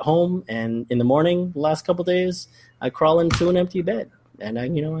I get home and in the morning, the last couple days, I crawl into an empty bed. And I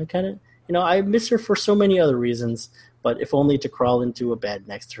kind of, I miss her for so many other reasons, but if only to crawl into a bed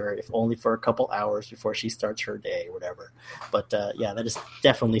next to her, if only for a couple hours before she starts her day or whatever. But yeah, that is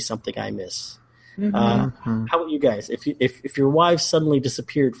definitely something I miss. How about you guys? If your wives suddenly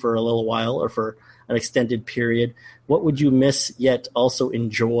disappeared for a little while or for an extended period, what would you miss yet also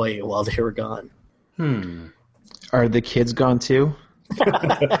enjoy while they were gone? Are the kids gone too?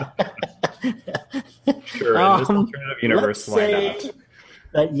 Sure. In this alternative universe, why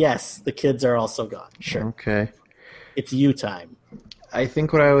not? Yes, the kids are also gone. Sure. Okay. It's you time. I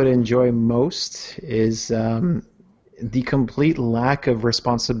think what I would enjoy most is the complete lack of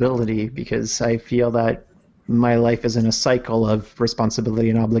responsibility, because I feel that my life is in a cycle of responsibility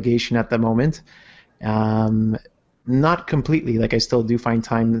and obligation at the moment. Not completely, like I still do find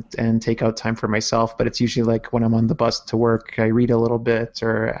time and take out time for myself, but it's usually like when I'm on the bus to work, I read a little bit,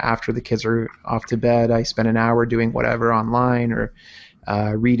 or after the kids are off to bed, I spend an hour doing whatever online, or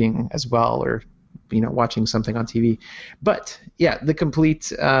reading as well, or watching something on TV. But yeah, the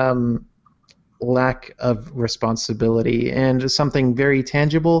complete lack of responsibility, and something very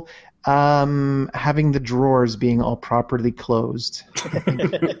tangible, having the drawers being all properly closed.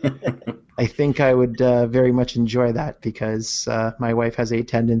 I think I would very much enjoy that, because my wife has a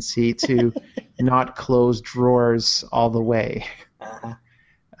tendency to not close drawers all the way,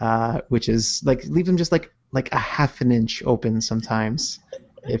 which is like leave them just like a half an inch open sometimes.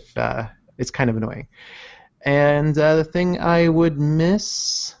 If it's kind of annoying. And the thing I would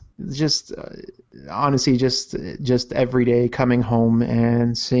miss, just honestly, just every day coming home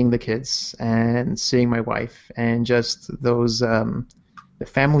and seeing the kids and seeing my wife, and just those the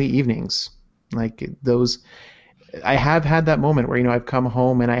family evenings, like those. I have had that moment where I've come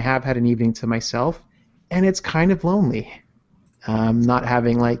home and I have had an evening to myself, and it's kind of lonely, not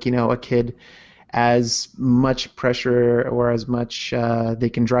having a kid as much pressure or as much they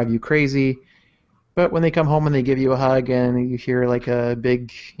can drive you crazy. But when they come home and they give you a hug and you hear like a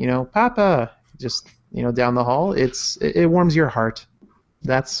big, Papa, just, down the hall, it warms your heart.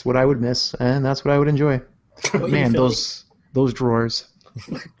 That's what I would miss, and that's what I would enjoy. Man, those drawers.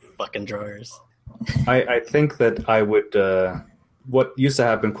 Fucking drawers. I think that I would, what used to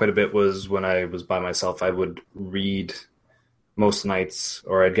happen quite a bit was when I was by myself, I would read most nights,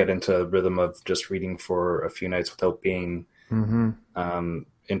 or I'd get into a rhythm of just reading for a few nights without being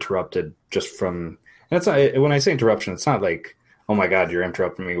interrupted just from. And it's not, when I say interruption, it's not like, oh my God, you're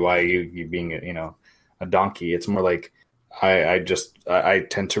interrupting me. Why are you being a donkey? It's more like I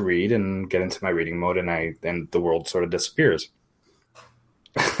tend to read and get into my reading mode, and the world sort of disappears.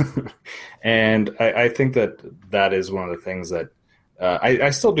 And I think that is one of the things that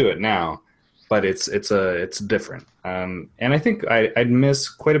I still do it now, but it's different. And I think I'd miss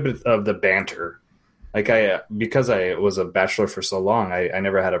quite a bit of the banter. Because I was a bachelor for so long, I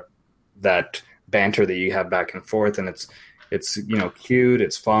never had that banter that you have back and forth, and it's cute,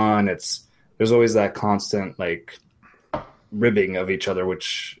 it's fun, there's always that constant ribbing of each other,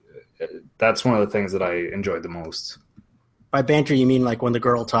 which that's one of the things that I enjoyed the most. By banter, you mean like when the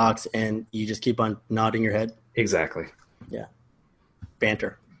girl talks and you just keep on nodding your head? Exactly. Yeah.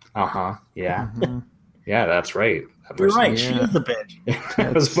 Banter. Uh-huh. Yeah. Mm-hmm. Yeah, that's right. You're right. Yeah. She is the bitch.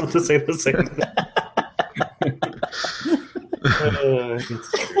 I was about to say the same thing.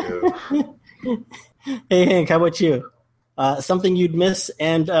 It's true. Hey, Hank, how about you? Something you'd miss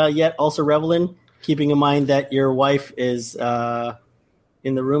and yet also revel in, keeping in mind that your wife is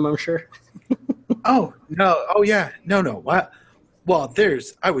in the room, I'm sure? Oh, no. Oh, yeah. No. What? Well,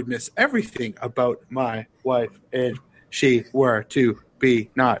 I would miss everything about my wife if she were to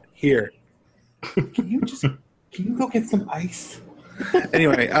be not here. Can you go get some ice?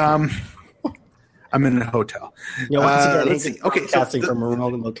 Anyway, I'm in a hotel. Once again, let's see. Okay, casting from a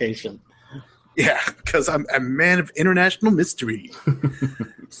remote location. Yeah, because I'm a man of international mystery.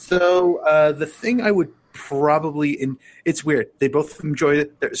 So the thing I would probably, and it's weird. They both enjoy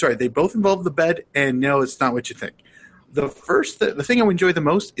it. Sorry, they both involve the bed, and no, it's not what you think. The thing I would enjoy the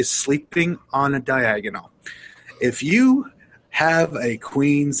most is sleeping on a diagonal. If you have a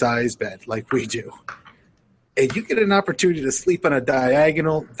queen size bed like we do, and you get an opportunity to sleep on a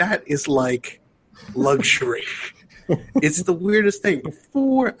diagonal, that is like luxury. It's the weirdest thing.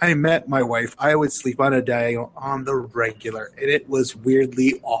 Before I met my wife, I would sleep on a diagonal on the regular, and it was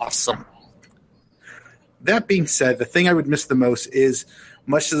weirdly awesome. That being said, the thing I would miss the most is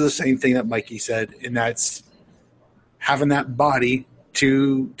much of the same thing that Mikey said, and that's having that body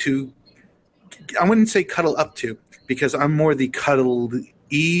to I wouldn't say cuddle up to, because I'm more the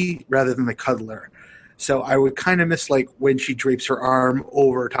cuddle-y rather than the cuddler. So I would kind of miss when she drapes her arm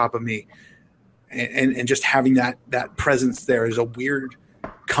over top of me, and just having that presence there is a weird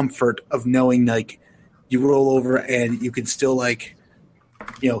comfort of knowing you roll over and you can still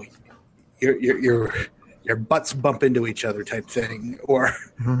your butts bump into each other type thing, or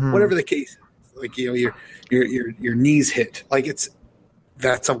whatever the case. like your knees hit. Like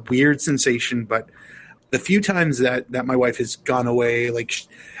that's a weird sensation, but the few times that my wife has gone away, like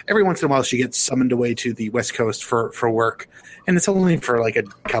every once in a while she gets summoned away to the West Coast for work, and it's only for like a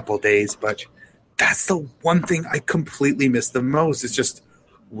couple of days, but that's the one thing I completely miss the most. It's just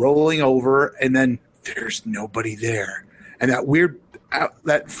rolling over and then there's nobody there. And that weird,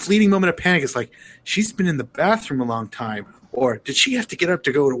 that fleeting moment of panic is like, she's been in the bathroom a long time. Or did she have to get up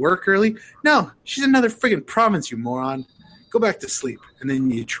to go to work early? No, she's in another friggin' province, you moron. Go back to sleep. And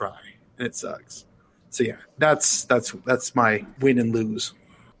then you try. And it sucks. So yeah, that's my win and lose.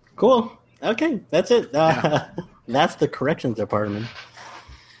 Cool. Okay, that's it. That's the corrections department.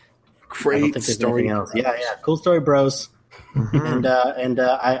 Great story. Else. Yeah. Cool story, bros. Mm-hmm. And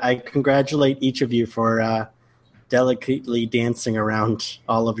I congratulate each of you for delicately dancing around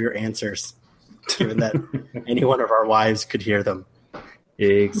all of your answers, given that any one of our wives could hear them.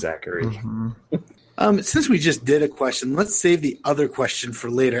 Exactly. Mm-hmm. Since we just did a question, let's save the other question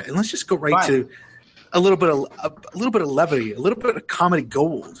for later, and let's just go right to a little bit of levity, a little bit of comedy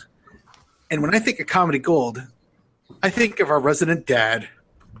gold. And when I think of comedy gold, I think of our resident dad.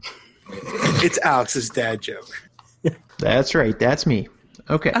 It's Alex's dad joke. That's right. That's me.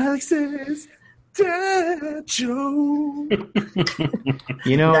 Okay. Alex's dad joke.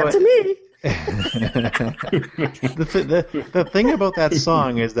 You know, that's me. The thing about that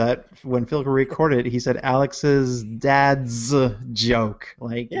song is that when Phil recorded it, he said Alex's dad's joke,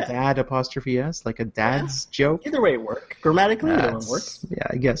 like dad apostrophe s, like a dad's joke. Either way, it works. Grammatically, either one works. Yeah,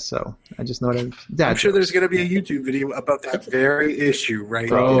 I guess so. I just know what I'm sure there's going to be a YouTube video about that very issue,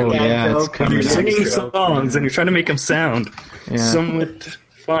 right? Oh yeah, it's coming. You're singing songs and you're trying to make them sound somewhat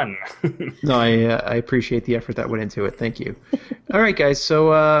fun. No, I appreciate the effort that went into it. Thank you. All right, guys.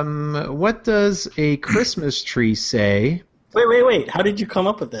 So, what does a Christmas tree say? Wait. How did you come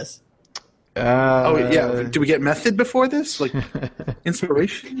up with this? Do we get method before this? Like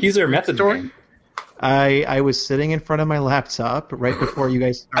inspiration? He's our method story. I was sitting in front of my laptop right before you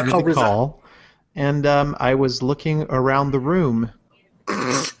guys started the call, and I was looking around the room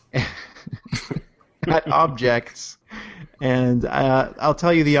at objects. And I'll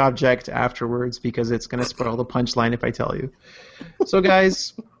tell you the object afterwards because it's going to spoil the punchline if I tell you. So,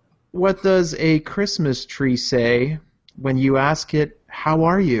 guys, what does a Christmas tree say when you ask it, "How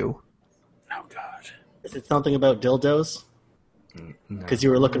are you?" Oh, God. Is it something about dildos? Because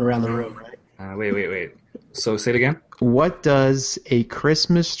you were looking around the room, right? Wait. So, say it again. What does a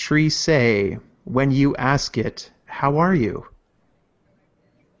Christmas tree say when you ask it, "How are you?"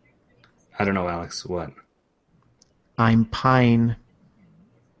 I don't know, Alex. What? I'm Pine.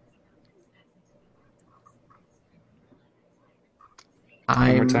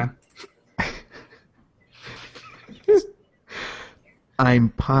 One more time. I'm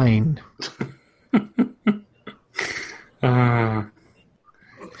Pine.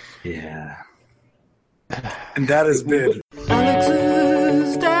 Yeah. And that has been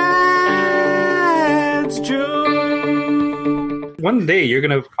Alex's dad's joke. One day you're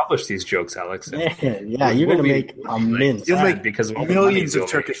going to publish these jokes, Alex. Yeah, you're going to make a mint. You'll make because millions of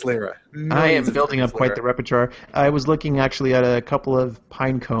Turkish lira. I am building up quite the repertoire. I was looking actually at a couple of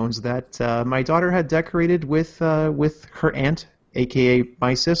pine cones that my daughter had decorated with her aunt, a.k.a.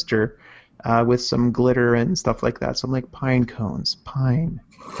 my sister, with some glitter and stuff like that. So I'm like, pine cones, pine.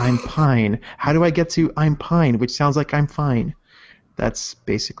 I'm Pine. How do I get to I'm Pine, which sounds like I'm fine? That's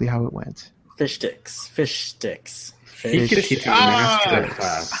basically how it went. Fish sticks. He could teach you a master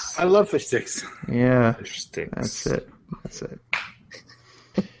class. I love fish sticks. Yeah. Fish sticks. That's it.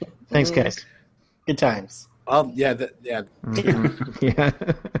 Thanks, guys. Good times. Yeah. Mm-hmm. Yeah.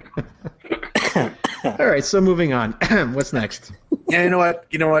 All right, so moving on. What's next? Yeah, you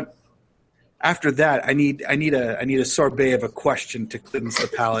know what? After that, I need a sorbet of a question to cleanse the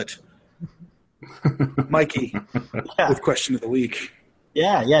palate. Mikey, with question of the week.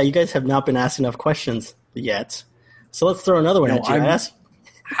 Yeah. You guys have not been asked enough questions yet. So let's throw another one at you.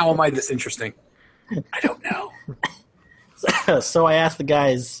 How am I this interesting? I don't know. So I asked the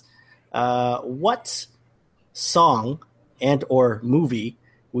guys, what song and or movie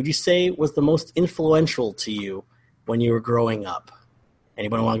would you say was the most influential to you when you were growing up?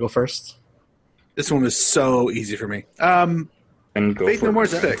 Anyone want to go first? This one was so easy for me. And go Faith for No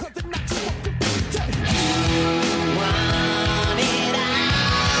More's it. Epic.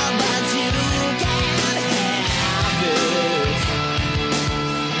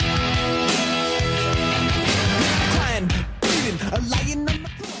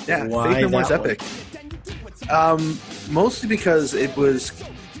 Yeah, Why Faith No More's that Epic. Mostly because it was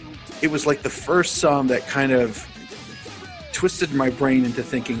like the first song that kind of twisted my brain into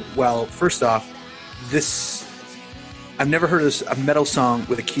thinking, well, first off, I've never heard a metal song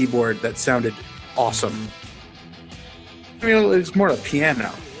with a keyboard that sounded awesome. I mean, it was more a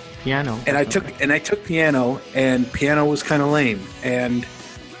piano. And I took piano, and piano was kind of lame. And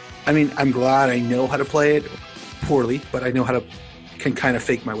I mean, I'm glad I know how to play it poorly, but I can kind of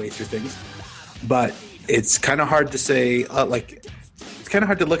fake my way through things. But it's kind of hard to say, it's kind of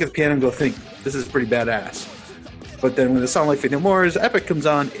hard to look at the piano and go, think, this is pretty badass. But then when the song like Faith No More's Epic comes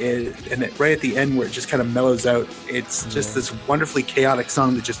on, right at the end where it just kind of mellows out, it's just this wonderfully chaotic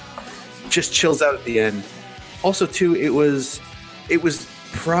song that just chills out at the end. Also, too, it was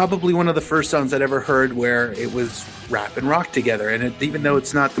probably one of the first songs I'd ever heard where it was rap and rock together. And even though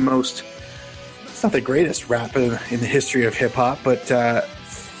it's not the greatest rap in the history of hip hop, but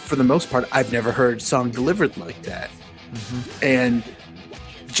for the most part, I've never heard a song delivered like that. Mm-hmm. And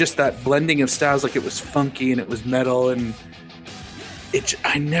just that blending of styles, like it was funky and it was metal, and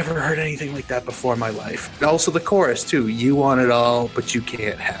I never heard anything like that before in my life. And also the chorus too. You want it all, but you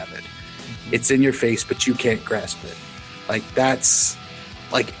can't have it. Mm-hmm. It's in your face, but you can't grasp it. Like that's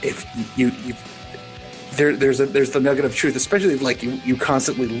like if there's the nugget of truth, especially if like you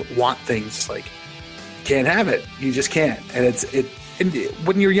constantly want things, like can't have it. You just can't. And and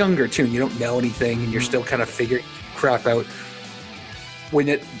when you're younger too, you don't know anything, and you're still kind of figuring crap out.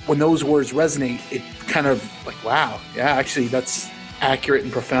 When those words resonate, it kind of like, wow, yeah, actually that's accurate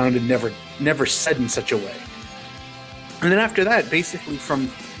and profound and never said in such a way. And then after that, basically from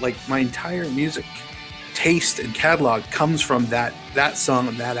like my entire music taste and catalog comes from that song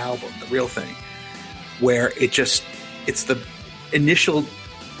and that album, The Real Thing, where it's the initial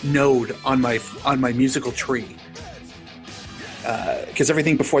node on my musical tree. Because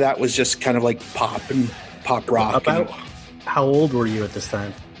everything before that was just kind of like pop and pop rock. How old were you at this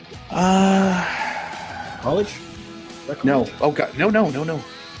time? College? No. Oh god, no.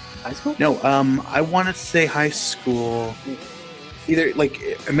 High school? No. I want to say high school. Either like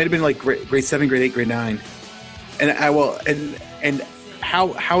it might have been like grade 7, grade 8, grade 9. And and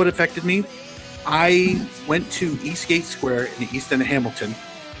how it affected me. I went to Eastgate Square in the East End of Hamilton,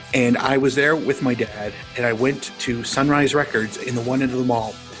 and I was there with my dad, and I went to Sunrise Records in the one end of the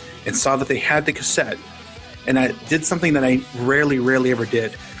mall and saw that they had the cassette. And I did something that I rarely ever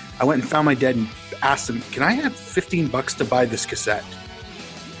did. I went and found my dad and asked him, can I have $15 to buy this cassette?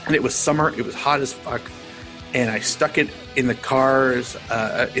 And it was summer. It was hot as fuck. And I stuck it in the cars,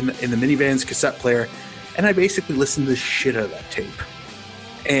 in the minivan's cassette player. And I basically listened to the shit out of that tape.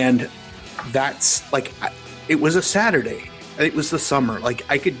 And that's like, it was a Saturday. It was the summer. Like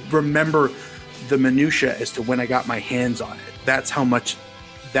I could remember the minutia as to when I got my hands on it. That's how much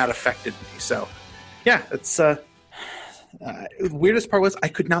that affected me. So yeah, it's the weirdest part was I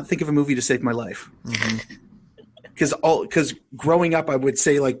could not think of a movie to save my life. Because growing up, I would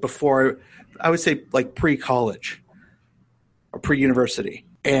say like before, I would say like pre-college or pre-university,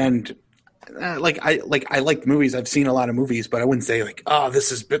 and I like movies. I've seen a lot of movies, but I wouldn't say like, oh,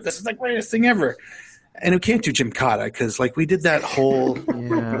 this is the greatest thing ever. And we can't do Jim Cotta because like we did that whole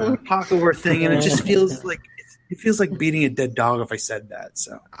Hawkawar thing, and it just feels like. It feels like beating a dead dog if I said that.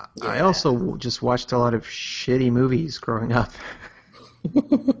 So I also just watched a lot of shitty movies growing up.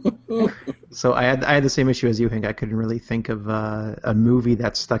 So I had the same issue as you, Hank. I couldn't really think of a movie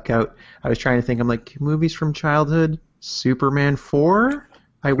that stuck out. I was trying to think. I'm like, movies from childhood. Superman 4.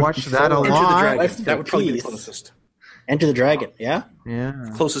 I watched that a lot. Enter the Dragon. That would probably be the closest. Enter the Dragon. Yeah.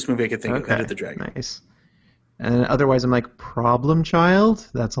 Closest movie I could think of. Enter the Dragon. Nice. And otherwise, I'm like Problem Child.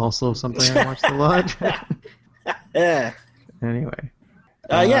 That's also something I watched a lot. Yeah. Anyway.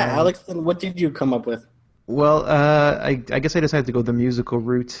 Alex, then what did you come up with? Well, I guess I decided to go the musical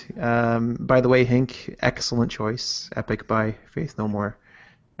route. By the way, Hank, excellent choice. Epic by Faith No More.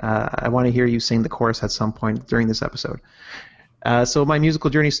 I want to hear you sing the chorus at some point during this episode. So my musical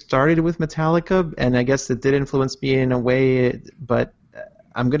journey started with Metallica, and I guess it did influence me in a way, but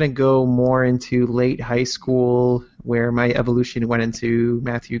I'm going to go more into late high school, where my evolution went into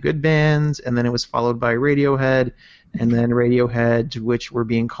Matthew Good bands, and then it was followed by Radiohead, and then Radiohead, which were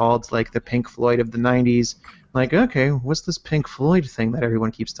being called like the Pink Floyd of the 90s. Like, okay, what's this Pink Floyd thing that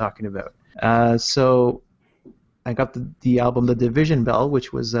everyone keeps talking about? So I got the album The Division Bell,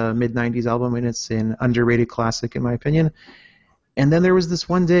 which was a mid-90s album, and it's an underrated classic in my opinion. And then there was this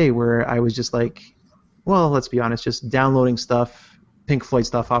one day where I was just like, well, let's be honest, just downloading stuff, Pink Floyd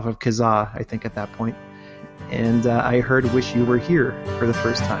stuff off of Kazaa, I think, at that point. And I heard Wish You Were Here for the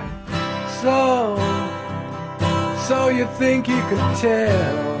first time. So you think you can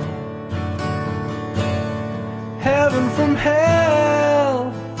tell heaven from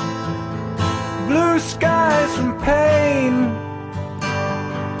hell, blue skies from pain.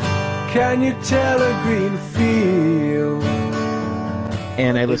 Can you tell a green field?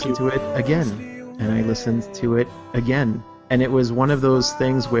 And I listened to it again, and I listened to it again. And it was one of those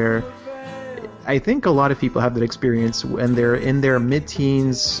things where I think a lot of people have that experience when they're in their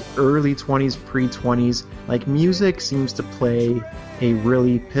mid-teens, early 20s, pre-20s. Like, music seems to play a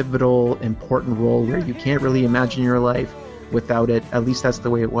really pivotal, important role where you can't really imagine your life without it. At least that's the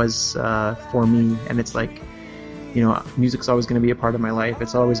way it was for me. And it's like, you know, music's always going to be a part of my life.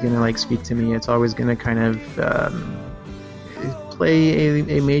 It's always going to, like, speak to me. It's always going to kind of play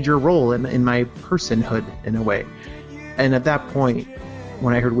a major role in my personhood, in a way. And at that point,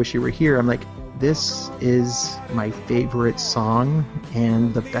 when I heard Wish You Were Here, I'm like, this is my favorite song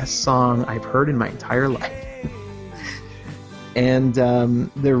and the best song I've heard in my entire life. And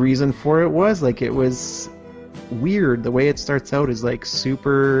the reason for it was, like, it was weird. The way it starts out is like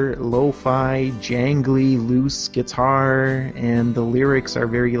super lo-fi, jangly, loose guitar, and the lyrics are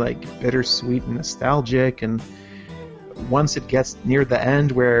very like bittersweet and nostalgic. And once it gets near the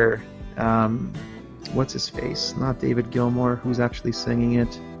end where what's his face? Not David Gilmour, who's actually singing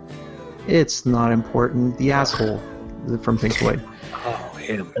it. It's not important. The asshole from Pink Floyd. Oh,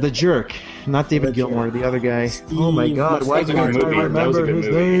 him. The jerk. Not David Gilmour, the other guy. Oh my god, why do I remember his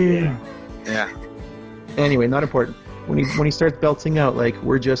name? Yeah. Anyway, not important. When he starts belting out, like,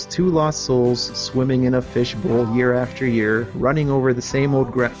 we're just two lost souls swimming in a fishbowl year after year, running over the same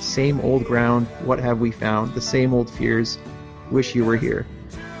old ground. What have we found? The same old fears. Wish you were here.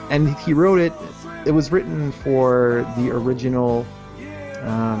 And he wrote it. It was written for the original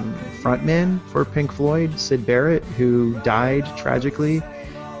frontman for Pink Floyd, Syd Barrett, who died tragically.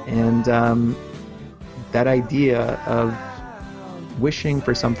 And that idea of wishing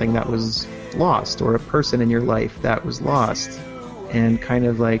for something that was lost, or a person in your life that was lost, and kind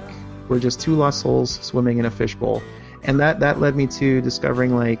of like, we're just two lost souls swimming in a fishbowl. And that led me to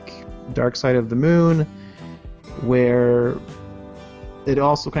discovering like Dark Side of the Moon, where it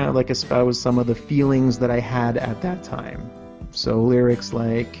also kind of like espoused some of the feelings that I had at that time. So lyrics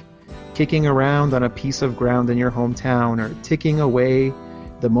like kicking around on a piece of ground in your hometown, or ticking away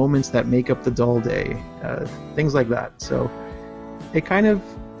the moments that make up the dull day, things like that. So it kind of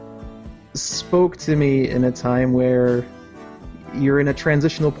spoke to me in a time where you're in a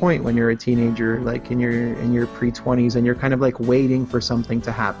transitional point when you're a teenager, like in your pre-20s, and you're kind of like waiting for something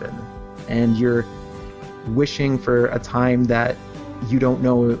to happen, and you're wishing for a time that you don't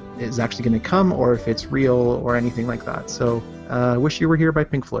know is actually going to come, or if it's real, or anything like that. So Wish You Were Here by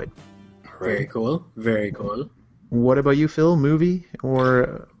Pink Floyd. Very cool. Very cool. What about you, Phil? Movie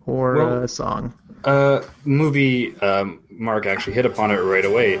or a song? Movie, Mark actually hit upon it right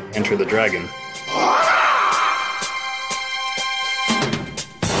away. Enter the Dragon.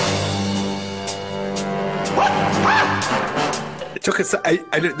 It took us.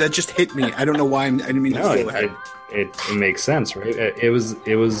 That just hit me. I don't know why. I didn't mean to steal that. It makes sense, right? It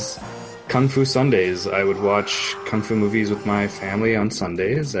was Kung Fu Sundays. I would watch Kung Fu movies with my family on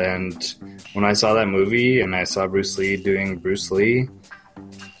Sundays, and when I saw that movie and I saw Bruce Lee doing Bruce Lee,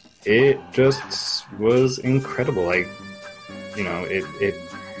 it just was incredible. Like, you know, it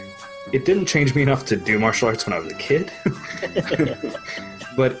didn't change me enough to do martial arts when I was a kid,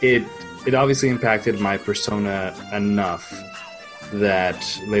 but it obviously impacted my persona enough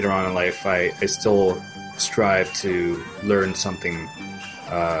that later on in life I still strive to learn something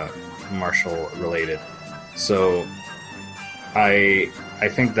martial related. So I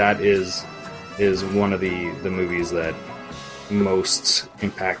think that is one of the movies that most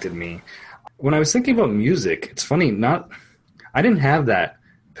impacted me. When I was thinking about music, it's funny, I didn't have that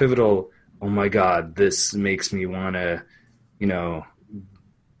pivotal, oh my god, this makes me want to, you know,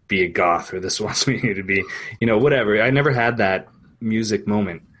 be a goth, or this wants me to be, you know, whatever. I never had that music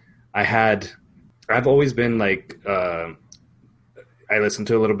moment. I've always been like, I listen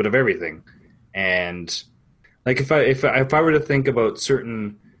to a little bit of everything. And like, if I were to think about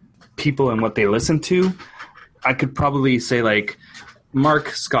certain people and what they listen to, I could probably say like Mark,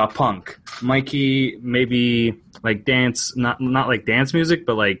 ska punk, Mikey, maybe like dance, not like dance music,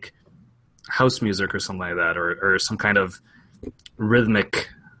 but like house music or something like that, or some kind of rhythmic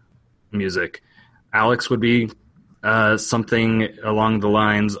music. Alex would be something along the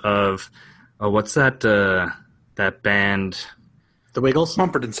lines of what's that band? The Wiggles?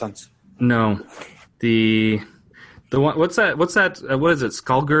 Mumford & Sons. No, the one. What's that? What is it?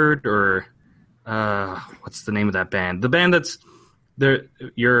 Skullgird, or what's the name of that band? The band that's there.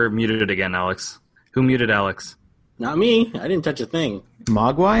 You're muted again, Alex. Who muted Alex? Not me. I didn't touch a thing.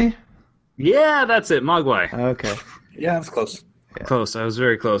 Mogwai? Yeah, that's it. Mogwai. Okay. Yeah, that's close. Close. I was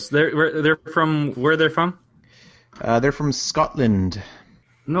very close. They're from where they're from? They're from Scotland.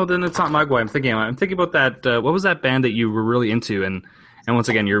 No, then it's not Mogwai. I'm thinking about that. What was that band that you were really into? And once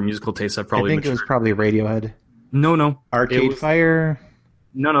again, your musical tastes have probably. I think it was probably Radiohead. No. Arcade Fire.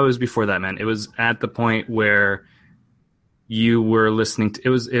 No, it was before that, man. It was at the point where you were listening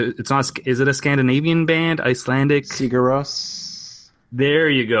to. It's not. Is it a Scandinavian band? Icelandic? Sigur Rós. There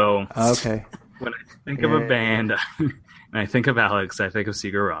you go. Okay. When I think of a band, and I think of Alex, I think of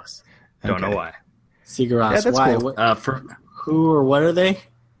Sigur Rós. Don't know why. Sigur Rós. Yeah, that's why? cool. For Who or what are they?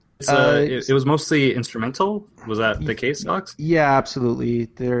 it was mostly instrumental. Was that the case, Alex? Yeah, absolutely.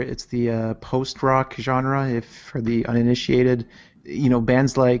 It's the post-rock genre. If for the uninitiated,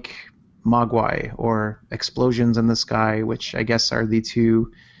 bands like Mogwai or Explosions in the Sky, which I guess are the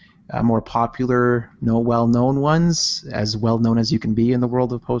two more popular, well-known ones, as well-known as you can be in the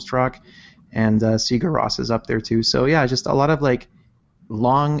world of post-rock, and Sigur Rós is up there too. So yeah, just a lot of like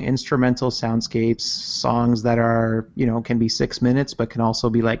long instrumental soundscapes, songs that are, can be 6 minutes, but can also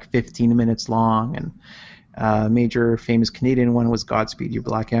be like 15 minutes long. And major famous Canadian one was Godspeed You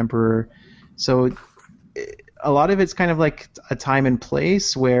Black Emperor. So a lot of it's kind of like a time and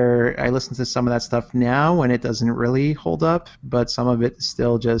place where I listen to some of that stuff now and it doesn't really hold up, but some of it is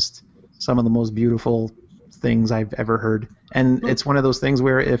still just some of the most beautiful things I've ever heard. And it's one of those things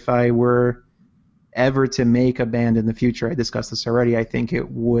where if I were ever to make a band in the future, I discussed this already, I think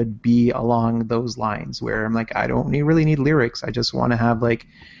it would be along those lines where I'm like, I don't really need lyrics. I just want to have like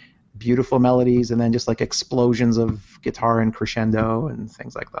beautiful melodies and then just like explosions of guitar and crescendo and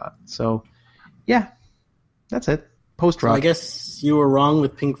things like that. So yeah, that's it. Post-rock. So I guess you were wrong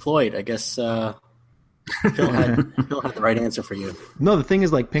with Pink Floyd. I guess Phil had the right answer for you. No, the thing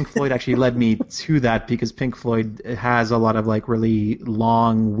is, like, Pink Floyd actually led me to that because Pink Floyd has a lot of like really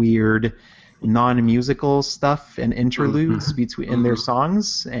long, weird, non-musical stuff and interludes in their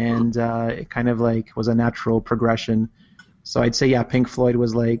songs, and it kind of like was a natural progression. So I'd say, yeah, Pink Floyd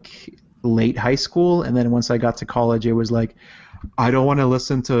was like late high school, and then once I got to college, it was like, I don't want to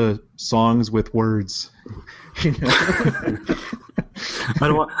listen to songs with words. I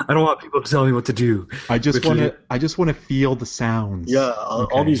don't want people to tell me what to do. I just want to feel the sounds. Yeah,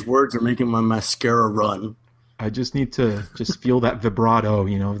 all these words are making my mascara run. I just need to just feel that vibrato,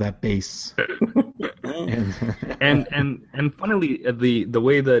 that bass. and funnily, the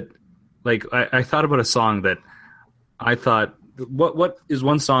way that, like, I thought about a song that I thought, what is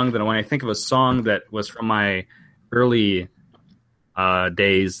one song that when I think of a song that was from my early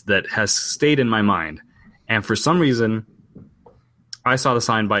days that has stayed in my mind, and for some reason, I Saw the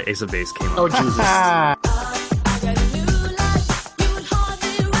Sign by Ace of Base came out. Oh, Jesus.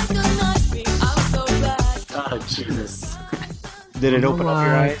 Oh, Jesus. Did it open up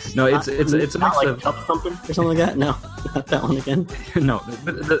your eyes? No, it's a mix not of Cup Thumping or something like that. No, not that one again. No,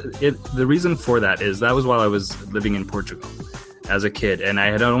 but the reason for that is that was while I was living in Portugal as a kid, and I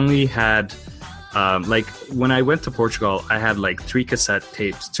had only had like when I went to Portugal, I had like 3 cassette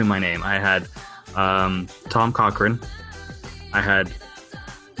tapes to my name. I had Tom Cochrane, I had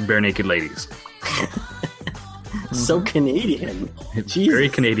Bare Naked Ladies. So Canadian. It's Jesus. very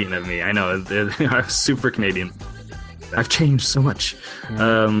Canadian of me. I know. I'm super Canadian. I've changed so much.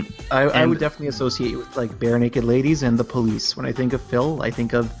 I would definitely associate it with like Bare Naked Ladies and The Police. When I think of Phil, I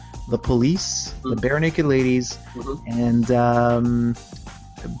think of The Police, the Bare Naked Ladies, and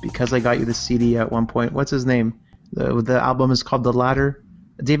Because I Got You the CD at one point. What's his name? The album is called The Ladder.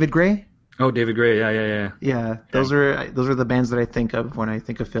 David Gray? Oh, David Gray. Yeah. Yeah, those are the bands that I think of when I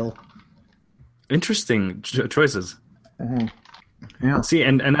think of Phil. Interesting choices. Yeah. See,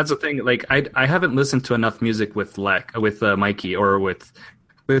 and that's the thing. Like, I haven't listened to enough music with Mikey or with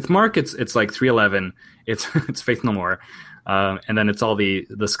Mark. It's like 311. It's Faith No More, and then it's all the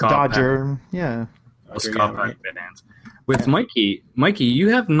ska Dodger. Yeah. Ska bands. With Mikey, you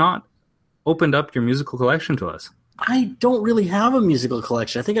have not opened up your musical collection to us. I don't really have a musical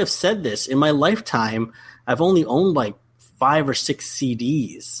collection. I think I've said this. In my lifetime, I've only owned like 5 or 6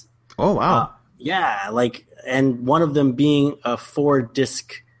 CDs. Oh, wow. Yeah, like, and one of them being a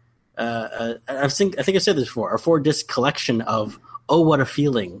 4-disc, I think I've said this before, a 4-disc collection of Oh, What a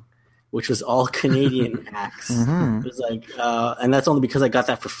Feeling, which was all Canadian acts. It was like, and that's only because I got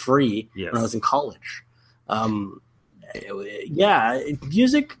that for free when I was in college.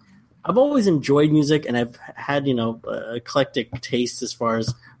 Music, I've always enjoyed music, and I've had, eclectic taste as far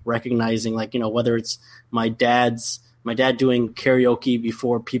as recognizing, like, whether it's my dad doing karaoke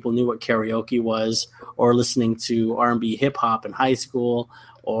before people knew what karaoke was, or listening to R&B hip hop in high school,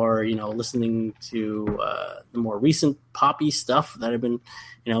 or, listening to the more recent poppy stuff that have been,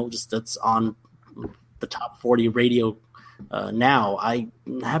 just that's on the top 40 radio now. I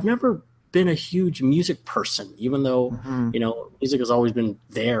have never been a huge music person, even though music has always been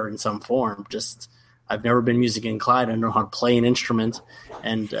there in some form. Just I've never been music inclined. I don't know how to play an instrument,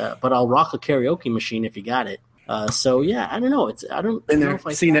 but I'll rock a karaoke machine if you got it. So yeah, I don't know. I don't know if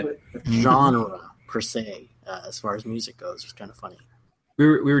I seen have a genre per se as far as music goes. It's kind of funny.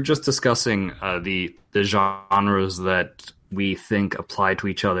 We were just discussing the genres that we think apply to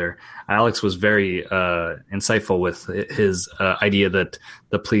each other. Alex was very insightful with his idea that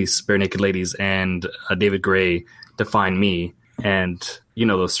the Police, Bare Naked Ladies, and David Gray define me. And you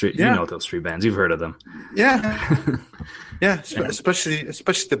know those three bands. You've heard of them. Yeah, yeah. Especially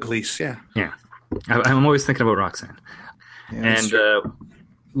the Police. Yeah. Yeah. I'm always thinking about Roxanne. Yeah, and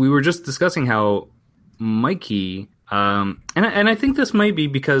we were just discussing how Mikey, and I think this might be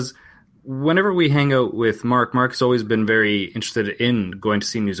because whenever we hang out with Mark's always been very interested in going to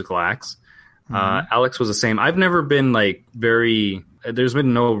see musical acts. Alex was the same. I've never been there's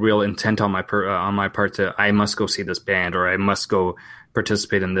been no real intent on my part to I must go see this band or I must go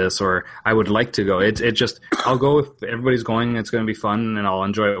participate in this or I would like to go. It just I'll go if everybody's going. It's going to be fun and I'll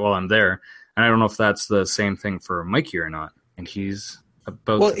enjoy it while I'm there. And I don't know if that's the same thing for Mikey or not. And he's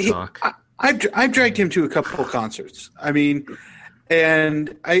about to talk. I've dragged him to a couple of concerts. I mean,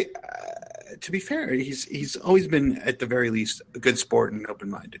 and to be fair, he's always been at the very least a good sport and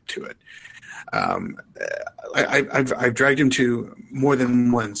open-minded to it. I've dragged him to more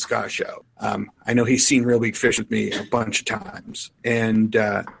than one ska show. I know he's seen Real Big Fish with me a bunch of times, and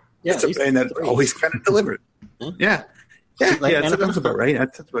it's a band that always kind of delivered. Yeah. That sounds about right.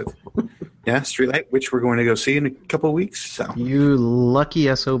 That's what. Yeah, Streetlight, which we're going to go see in a couple of weeks. So you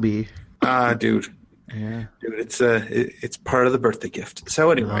lucky SOB. Dude. Yeah, dude, it's part of the birthday gift. So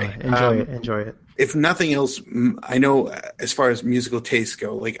anyway, enjoy it. If nothing else, I know as far as musical tastes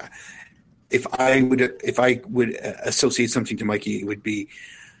go, like if I would associate something to Mikey, it would be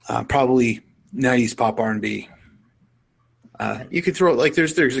probably 90s pop R&B. You could throw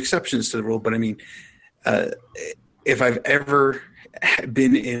there's exceptions to the rule, but I mean, if I've ever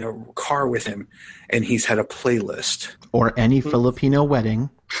been in a car with him and he's had a playlist or any Filipino wedding,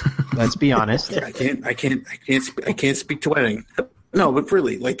 let's be honest. I can't speak to wedding. No, but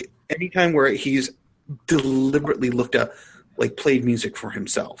really, like anytime where he's deliberately looked up, played music for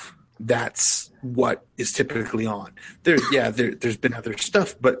himself, that's what is typically on. There's been other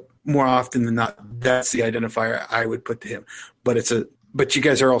stuff, but more often than not, that's the identifier I would put to him. But but you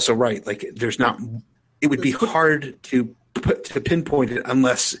guys are also right. There's not. It would be hard to pinpoint it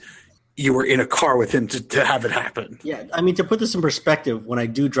unless you were in a car with him to have it happen. Yeah, I mean, to put this in perspective, when I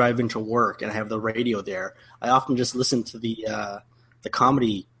do drive into work and I have the radio there, I often just listen to the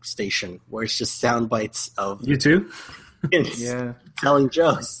comedy station where it's just sound bites of you too. Telling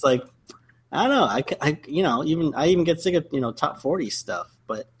jokes. It's I don't know. I even get sick of top 40 stuff.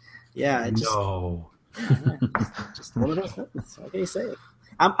 But yeah, just one of those things. How can you say it?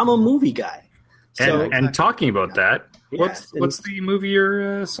 I'm a movie guy. So, and talking about that, what's the movie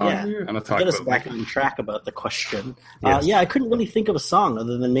you're song you're going to talk about? Get us back on track about the question. Yes. I couldn't really think of a song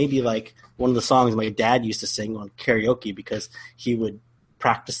other than maybe one of the songs my dad used to sing on karaoke because he would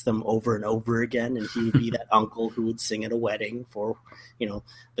practice them over and over again, and he would be that uncle who would sing at a wedding for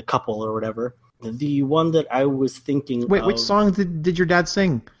the couple or whatever. The one that I was thinking. Wait, which song did your dad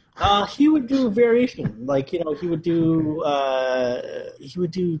sing? He would do variation, he would do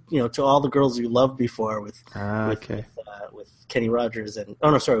To All the Girls You Loved Before with Kenny Rogers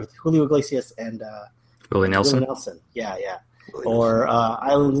with Julio Iglesias and Willie Nelson. Yeah. Or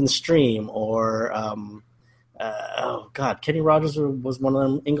Islands in the Stream, or Kenny Rogers was one of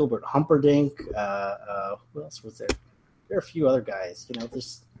them. Engelbert Humperdinck. Who else was there? There are a few other guys.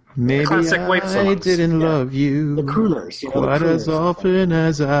 There's. Maybe I didn't love you. The crooners, quite as often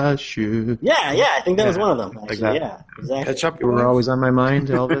as I should. Yeah, I think that was one of them. Actually. Yeah, exactly. Catch up. You were always on my mind,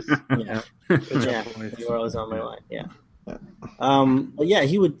 Elvis. You were always on my mind. Yeah. But yeah,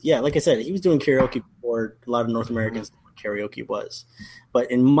 he would. Yeah, like I said, he was doing karaoke before a lot of North Americans knew what karaoke was.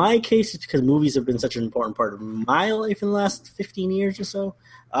 But in my case, it's because movies have been such an important part of my life in the last 15 years or so.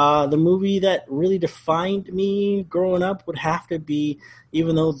 The movie that really defined me growing up would have to be,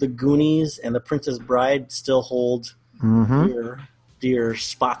 even though The Goonies and The Princess Bride still hold dear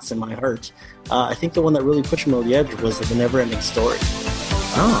spots in my heart, I think the one that really pushed me over the edge was The Never-Ending Story.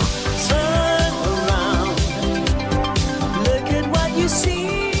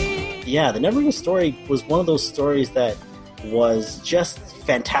 Yeah, The Never-Ending Story was one of those stories that was just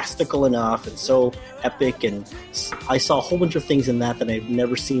fantastical enough and so epic, and I saw a whole bunch of things in that I've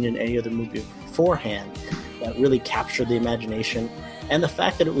never seen in any other movie beforehand that really captured the imagination. And the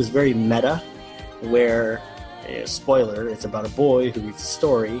fact that it was very meta, where spoiler, it's about a boy who reads a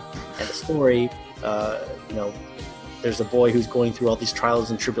story, and the story, there's a boy who's going through all these trials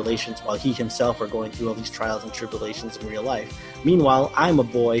and tribulations while he himself are going through all these trials and tribulations in real life. Meanwhile, I'm a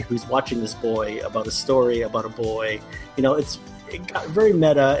boy who's watching this boy about a story about a boy. It got very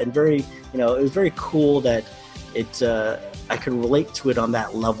meta and very, it was very cool that I could relate to it on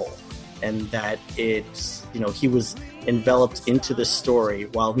that level, and that it's, he was enveloped into the story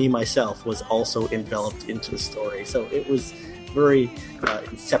while me myself was also enveloped into the story. So it was very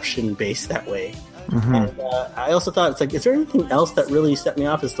Inception based that way. Mm-hmm. And I also thought, it's like, is there anything else that really set me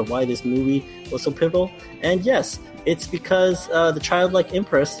off as to why this movie was so pivotal? And yes, it's because the childlike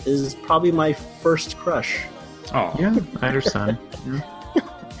Empress is probably my first crush. Oh, yeah, I understand.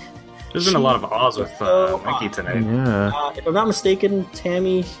 There's been a lot of Oz with Mikey tonight. Yeah. If I'm not mistaken,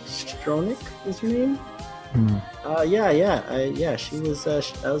 Tammy Stronach is her name. She was.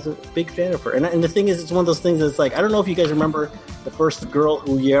 I was a big fan of her, and the thing is, it's one of those things that's like, I don't know if you guys remember the first girl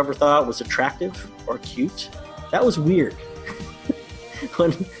who you ever thought was attractive or cute. That was weird.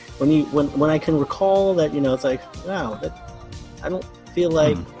 when I can recall that, it's like, wow, I don't feel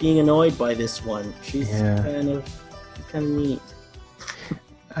like being annoyed by this one. She's kind of neat.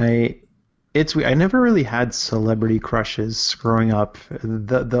 It's weird. I never really had celebrity crushes growing up.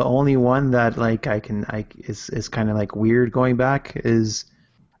 The only one that is kind of like weird going back is,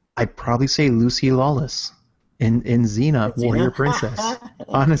 I'd probably say Lucy Lawless in Xena, Warrior Princess.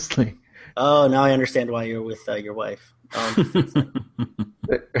 Honestly. Oh, now I understand why you're with your wife.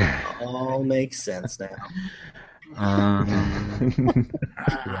 All makes sense now.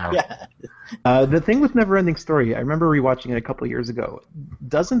 The thing with Neverending Story, I remember rewatching it a couple years ago.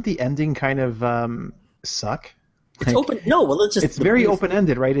 Doesn't the ending kind of suck? It's open. No, well, it's very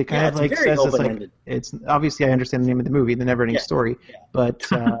open-ended, right? It kind of like says it's obviously, I understand the name of the movie, The Neverending Story, but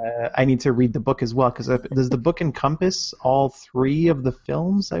I need to read the book as well, because does the book encompass all 3 of the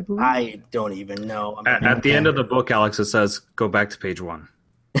films, I believe? I don't even know. At the end of the book, Alex, it says, go back to page 1.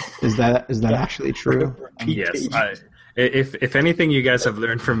 Is that actually true? Yes. If anything you guys have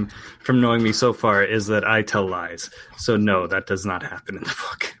learned from knowing me so far is that I tell lies. So no, that does not happen in the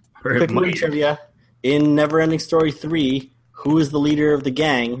book. Quick movie trivia. In Neverending Story 3, who is the leader of the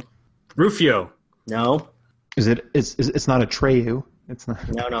gang? Rufio. No. It's not Atreyu. It's not.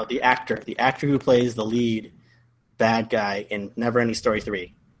 No, the actor who plays the lead bad guy in Neverending Story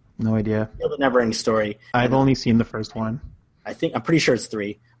 3. No idea. The Neverending Story. I've only seen the first one. I'm pretty sure it's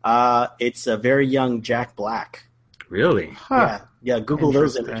 3. It's a very young Jack Black. Really? Huh. Yeah. Google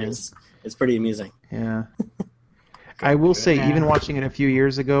those images. It's pretty amusing. Yeah. I will say, even watching it a few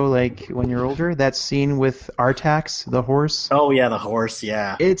years ago, like when you're older, that scene with Artax, the horse. Oh yeah, the horse.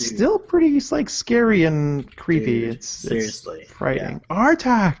 Yeah. It's still pretty scary and creepy. Dude, it's seriously frightening. Yeah.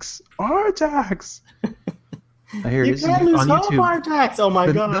 Artax. I hear you can't lose hope, Artax. Oh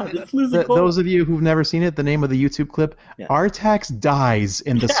my god! Those of you who've never seen it, the name of the YouTube clip: Artax dies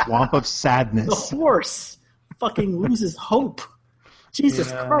in the swamp of sadness. The horse fucking loses hope.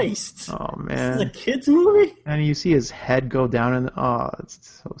 Jesus Christ! Oh man, this is a kids movie. And you see his head go down, and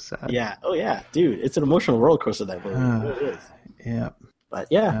it's so sad. Yeah. Oh yeah, dude, it's an emotional roller coaster. That movie. It is. Yeah. But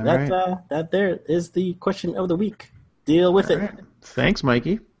yeah, that there is the question of the week. Deal with it. Right. Thanks,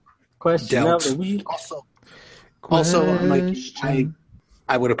 Mikey. Question of the week. Also, Mike,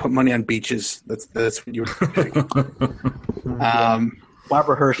 I would have put money on beaches. That's what you would pick.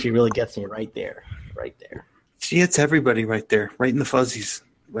 Barbara Hershey really gets me right there. She hits everybody right there, right in the fuzzies.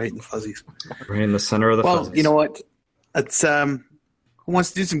 Right in the center of the fuzzies. Well, you know what? It's who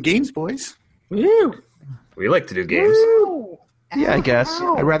wants to do some games, boys? Woo! We like to do games. Woo! Yeah, I guess.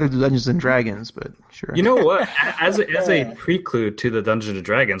 I'd rather do Dungeons and Dragons, but sure. You know what? As a prelude to the Dungeons and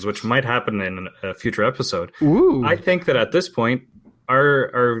Dragons, which might happen in a future episode, I think that at this point,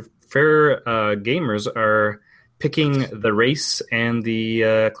 our fair gamers are picking the race and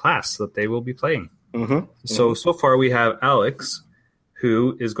the class that they will be playing. Mm-hmm. So far we have Alex,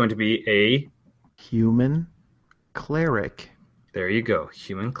 who is going to be a human cleric. There you go,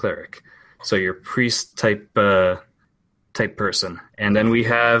 human cleric. So you're priest type person, and then we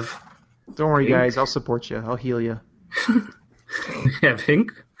have. Don't worry, guys. I'll support you. I'll heal you. We have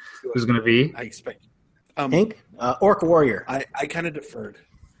Hink, who's going to be. I expect. Hink, orc warrior. I kind of deferred.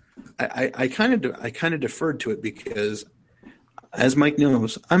 I kind of deferred to it because, as Mike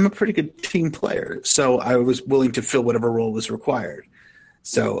knows, I'm a pretty good team player, so I was willing to fill whatever role was required.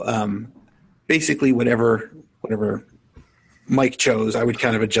 So basically, whatever Mike chose, I would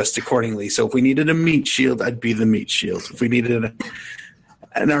kind of adjust accordingly. So if we needed a meat shield, I'd be the meat shield. If we needed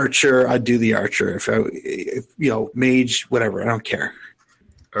an archer, I'd do the archer. If mage, whatever, I don't care.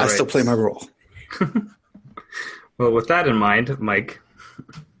 I still play my role. Well, with that in mind, Mike.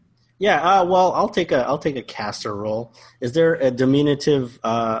 Yeah, well, I'll take a caster role. Is there a diminutive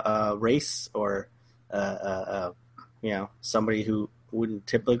race or somebody who wouldn't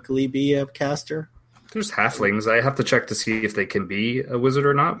typically be a caster? There's halflings. I have to check to see if they can be a wizard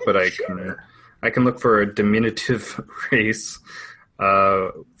or not, but I can look for a diminutive race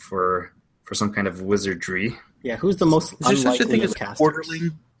for some kind of wizardry. Yeah, who's the most Is there such a thing unlikely as of casters?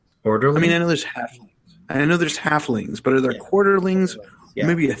 quarterling? Orderly? I mean, I know there's halflings, but are there quarterlings? Yeah.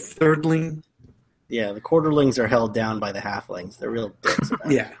 Maybe a thirdling? Yeah, the quarterlings are held down by the halflings. They're real dicks about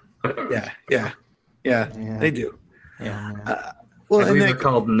it. Yeah, they do. Yeah. Well, I believe and they're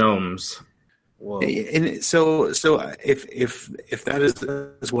called gnomes. Whoa. And so if that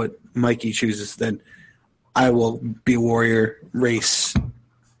is what Mikey chooses, then I will be a warrior, race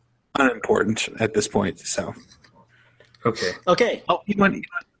unimportant at this point. So Okay. Okay. oh, you know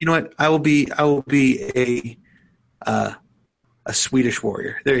what? I will be a Swedish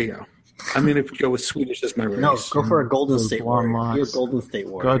warrior. There you go. I'm going to go with Swedish as my race. No, go for a Golden Those State blonde warrior. locks. You're a Golden State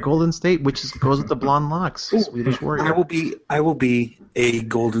warrior. Golden State, which goes with the blonde locks. Swedish warrior. I will be a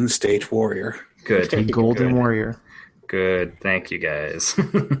Golden State warrior. Good. A golden Good. warrior. Good. Thank you, guys.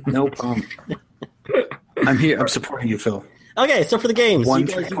 No problem. I'm here. I'm supporting you, Phil. Okay, so for the games, One you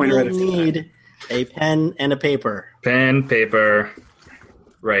guys three-pointer will at a time. need a pen and a paper. Pen, paper,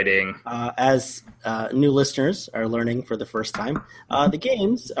 writing. As new listeners are learning for the first time, the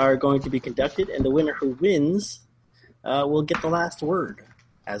games are going to be conducted, and the winner who wins will get the last word,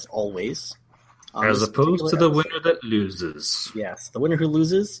 as always. on As this opposed to particular the episode. winner that loses. Yes, the winner who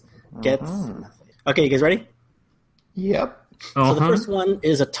loses gets nothing. Okay, you guys ready? Yep. So the first one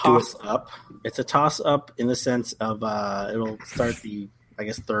is a toss-up. It's a toss-up in the sense of it'll start the, I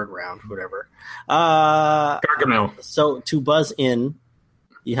guess, third round, whatever. Gargamel. So to buzz in,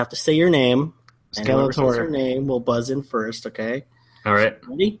 you have to say your name. And whoever says Skeletor. your name will buzz in first, okay? All right.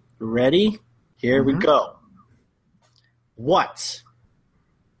 Ready? Here we go. What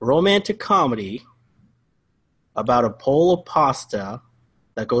romantic comedy about a bowl of pasta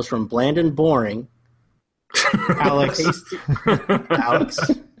that goes from bland and boring Alex. Alex.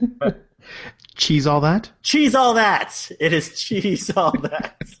 Cheese all that? Cheese all that. It is cheese all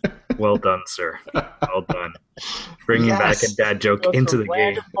that. Well done, sir. Well done. Bringing Yes. back a dad joke Goes into from the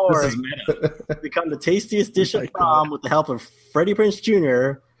bland game. and boring This is meta. become the tastiest dish at prom with the help of Freddie Prinze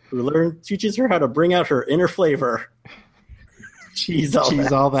Jr., who teaches her how to bring out her inner flavor. Cheese all Cheese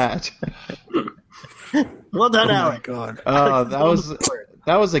that. all that. Well done, Oh my Alex. god. Oh,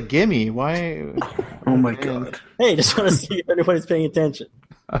 that was a gimme. Why? Oh my Man. god. Hey, just want to see if anybody's paying attention.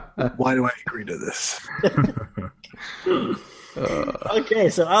 Why do I agree to this? Okay,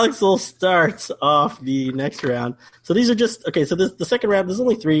 so Alex will start off the next round. So these are just okay. So the second round, there's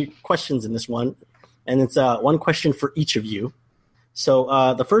only 3 questions in this one, and it's one question for each of you. So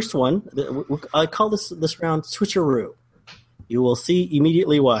the first one, I call this round switcheroo. You will see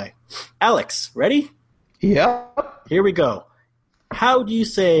immediately why. Alex, ready? Yep. Here we go. How do you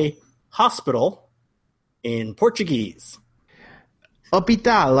say hospital in Portuguese?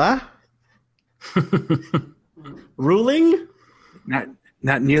 Hospitala. Ruling?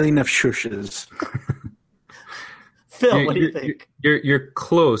 Not nearly enough shushes. Phil, what do you think? You're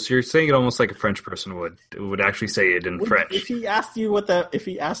close. You're saying it almost like a French person would actually say it in French. If he asked you if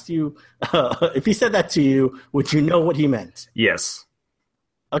he said that to you, would you know what he meant? Yes.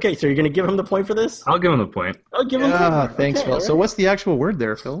 Okay, so you're going to give him the point for this? I'll give him the point. I'll give him the Ah, point. thanks, Okay, Phil. all So right. what's the actual word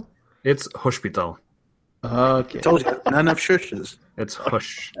there, Phil? It's hospital. Okay. Told you, not enough shushes. It's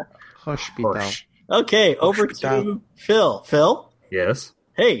hush. Hospital. Hush. Okay, over to Phil. Phil? Yes.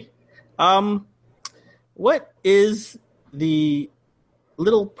 Hey, what is the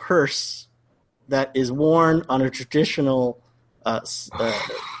little purse that is worn on a traditional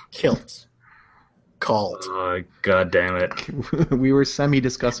kilt called? Oh, God damn it. We were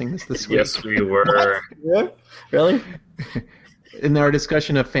semi-discussing this week. Yes, we were. Yeah? Really? In our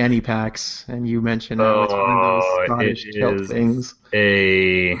discussion of fanny packs, and you mentioned how it's one of those Scottish it kilt is things.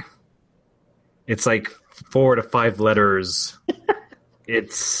 It's like 4 to 5 letters.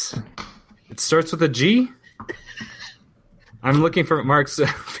 It starts with a G. I'm looking for Mark's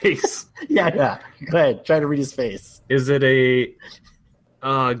face. Yeah. Go ahead. Try to read his face. Is it a?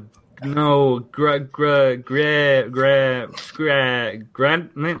 No.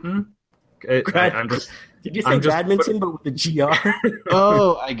 I'm just. Did you say I'm just- badminton, but with the GR?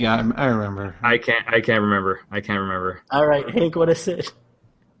 Oh, I got him. I remember. I can't remember. All right, Hank, what is it?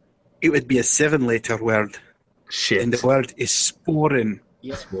 It would be a 7-letter word. Shit. And the word is sporen.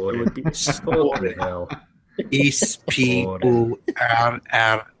 Yes, Boy. it would be What the hell? Sporrin.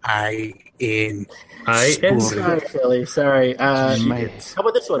 Sorry, Philly. Sorry. How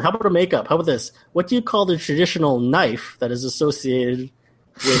about this one? How about a makeup? How about this? What do you call the traditional knife that is associated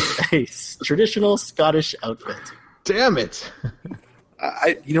with a traditional Scottish outfit? Damn it!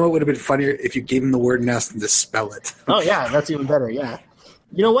 You know what would have been funnier if you gave him the word and asked him to spell it. Oh yeah, that's even better. Yeah.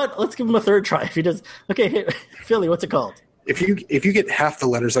 You know what? Let's give him a third try. If he does, okay. Hey, Philly, what's it called? If you get half the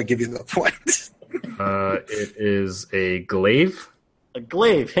letters, I'll give you the point. It is a glaive. A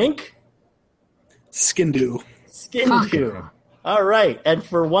glaive. Hink? Skindu. Skindu. All right. And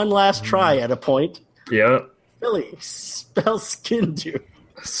for one last try at a point. Yeah. Philly, spell Skindu.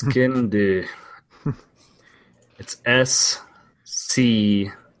 Skindu. It's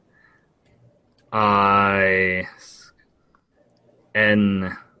SCINDO.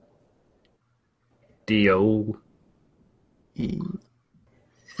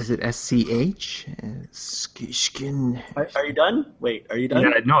 Is it SCH? Skin. Are you done? Wait, are you done?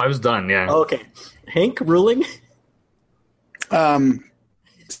 Yeah, no, I was done. Yeah. Oh, okay. Hank ruling.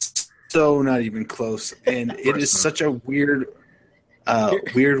 So not even close, and it is such a weird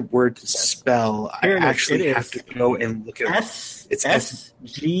word to spell. I actually have to go and look at it's SGIANDUBH.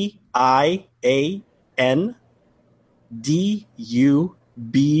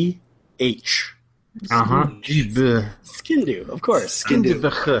 Skindu, of course.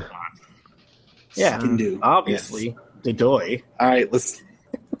 Skindu. Yeah, Skindu. Obviously, the doy. All right, let's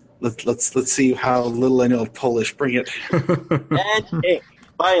see how little I know of Polish. Bring it. And Hank,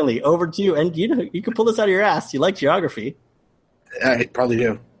 finally, over to you. And you can pull this out of your ass. You like geography. I probably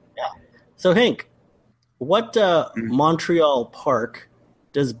do. Yeah. So Hank, what Montreal park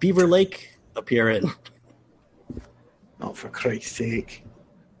does Beaver Lake appear in? Oh, for Christ's sake.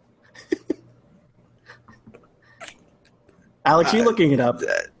 Alex, you looking it up?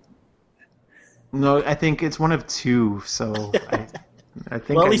 No, I think it's one of two, so I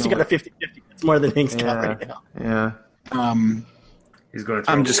think well, at least you got a 50-50. It's more than Hank's got right now. Yeah. He's going.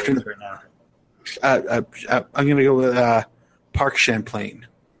 I'm just going right now. I'm going to go with Park Champlain.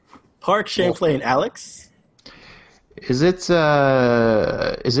 Park Champlain, Alex. Is it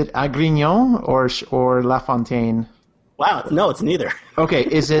Agrignon or La Fontaine? Wow, no, it's neither. Okay,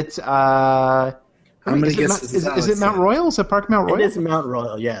 is it? I'm going to guess is it Mount Royal? Is it Park Mount Royal? It is Mount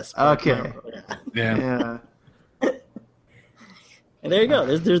Royal, yes. Okay. Royal, yeah. And there you go.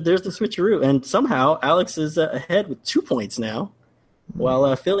 There's the switcheroo, and somehow Alex is ahead with 2 points now,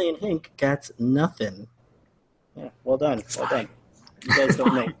 while Philly and Hank got nothing. Yeah, well done. Well done. You guys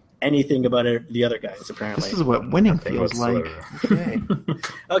don't know anything about the other guys, apparently. This is what winning feels like. Okay.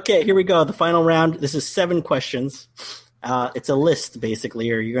 Okay, here we go. The final round. This is 7 questions. It's a list, basically,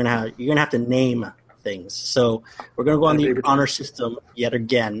 or you're gonna have to name things. So we're gonna go on the honor system yet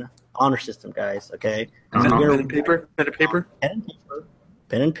again. Honor system, guys. Okay. Pen and paper. Pen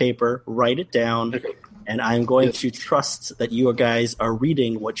and paper. Write it down. Okay. And I'm going to trust that you guys are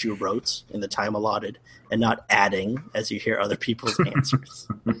reading what you wrote in the time allotted and not adding as you hear other people's answers.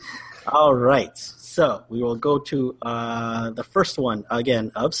 All right. So we will go to the first one,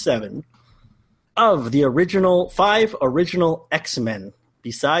 again, of 7. Of the 5 original X-Men,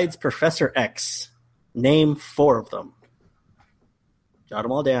 besides Professor X, name 4 of them. Jot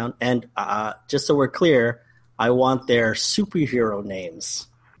them all down. And just so we're clear, I want their superhero names.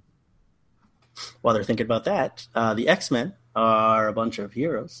 While they're thinking about that, the X-Men are a bunch of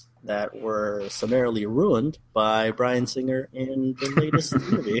heroes that were summarily ruined by Bryan Singer in the latest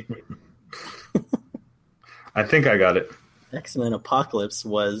movie. I think I got it. X-Men Apocalypse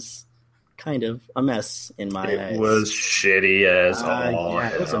was kind of a mess in my eyes. It was shitty as all. Yeah,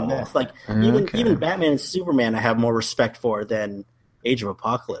 it was a mess. Like even Batman and Superman, I have more respect for than Age of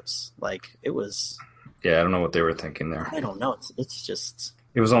Apocalypse. Like it was. Yeah, I don't know what they were thinking there. I don't know. It's just.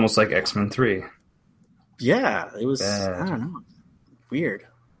 It was almost like X-Men 3. Yeah, it was. Bad. I don't know. Weird.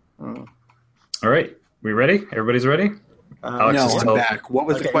 All right, we ready? Everybody's ready? Alex is still back. What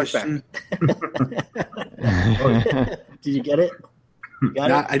was the question? Did you get it? You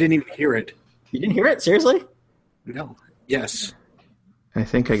got it? I didn't even hear it. You didn't hear it? Seriously? No. Yes. I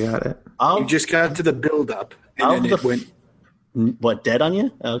think I got it. You just got to the build-up, and then it went... What, dead on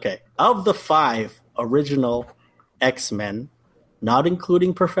you? Okay. Of the 5 original X-Men, not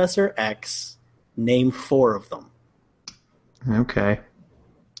including Professor X, name 4 of them. Okay.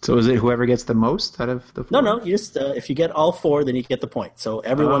 So is it whoever gets the most out of the 4? No. You just if you get all 4, then you get the point. So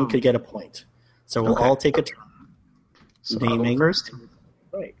everyone could get a point. So we'll all take a turn. So naming first.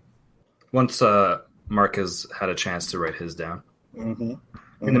 Right. Once Mark has had a chance to write his down. Mm-hmm.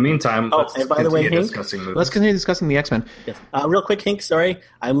 In the meantime, let's and by the way, Hank, discussing movies. Let's continue discussing the X-Men. Yes. Real quick, Hank, sorry.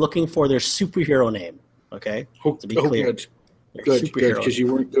 I'm looking for their superhero name. Okay, Oh, to be clear, good, They're good, superheroes. because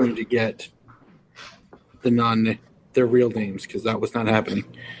you weren't going to get their real names, because that was not happening.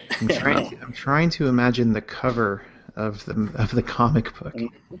 I'm trying to imagine the cover of the comic book.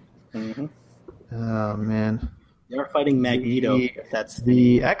 Mhm. Oh man. They're fighting Magneto. if that's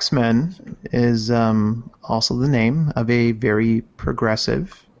The X-Men is also the name of a very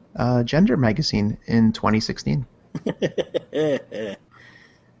progressive gender magazine in 2016.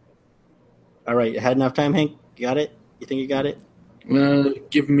 All right, you had enough time, Hank? You got it? You think you got it?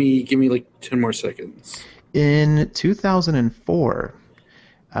 Give me like 10 more seconds. In 2004,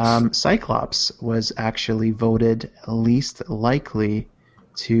 Cyclops was actually voted least likely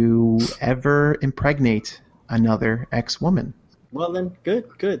to ever impregnate another ex-woman. Well then,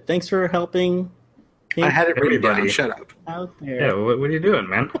 good. Thanks for helping. I had it written Everybody. down. Shut up. Out there. Yeah, what are you doing,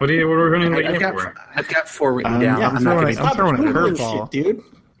 man? What are we running the game for? I've got 4 written Um, down. yeah, I'm not I'm gonna, throwing a Googling curveball. shit, dude.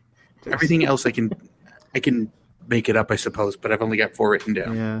 everything else I can make it up, I suppose, but I've only got 4 written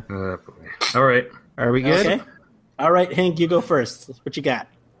down. Yeah. All right. Are we good? Okay. All right, Hank, you go first. What you got?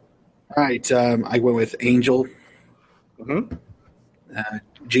 All right, I went with Angel, Mm-hmm.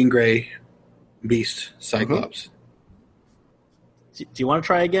 Jean Grey, Beast, Cyclops. Do you want to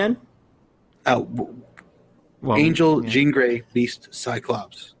try again? Well, Angel, yeah. Jean Grey, Beast,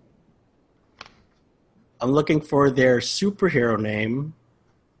 Cyclops. I'm looking for their superhero name,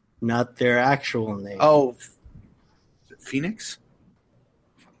 not their actual name. Oh, Phoenix?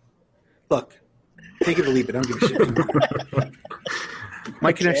 Look, take it or leave it. I don't give a shit.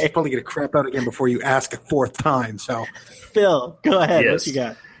 My connection's probably going to crap out again before you ask a 4th time, so. Phil, go ahead. Yes. What you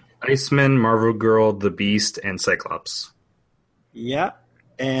got? Iceman, Marvel Girl, The Beast, and Cyclops. Yeah.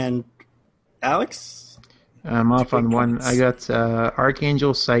 And Alex? I'm off on one. points. I got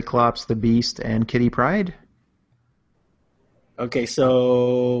Archangel, Cyclops, the Beast, and Kitty Pryde. Okay,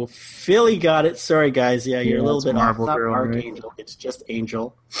 so Philly got it. Sorry, guys. Yeah, you're Yeah, a little it's bit off. Marvel It's not Girl, right? Archangel. It's just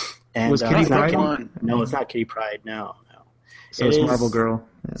Angel. And, Was Kitty it's not Pryde? No, it's not Kitty Pride. No. So It it's is- Marvel Girl.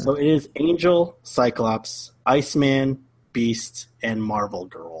 Yeah. So it is Angel, Cyclops, Iceman, Beast, and Marvel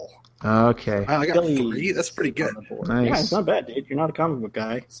Girl. Okay. Wow, I got Philly 3. That's pretty good. on the board. Nice. Yeah, it's not bad, dude. You're not a comic book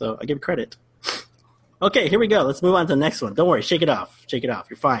guy, so I give credit. Okay, here we go. Let's move on to the next one. Don't worry. Shake it off. Shake it off.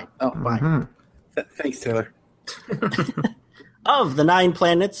 You're fine. Oh, Fine. Mhm. Thanks, Taylor. Of the 9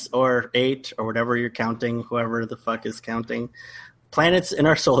 planets, or 8, or whatever you're counting, whoever the fuck is counting, planets in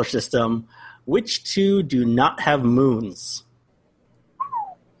our solar system, which 2 do not have moons?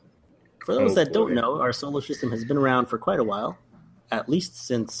 For those that don't know, our solar system has been around for quite a while, at least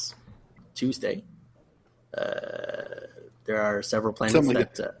since Tuesday. There are several planets Something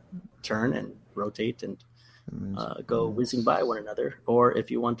like that turn and rotate and go whizzing by one another. Or if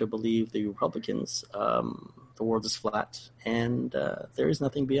you want to believe the Republicans, the world is flat and there is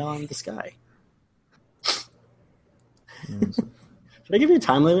nothing beyond the sky. Should I give you a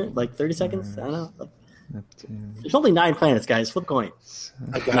time limit? Like 30 seconds? I don't know. Neptune. There's only 9 planets, guys. Flip coin.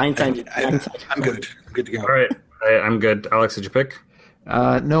 I've got, 9 times. I'm good. I'm good to go. All right. I'm good. Alex, did you pick?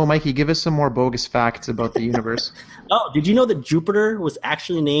 No, Mikey, give us some more bogus facts about the universe. Oh, did you know that Jupiter was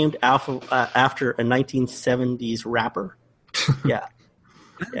actually named after a 1970s rapper? Yeah.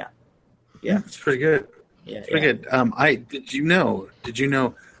 That's pretty good. Yeah. Pretty good. Did you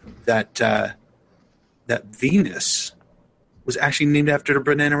know that that Venus was actually named after the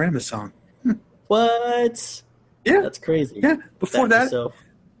Bananarama song? What? Yeah. That's crazy. Yeah. Before that, So,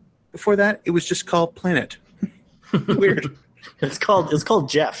 it was just called Planet. Weird. it's called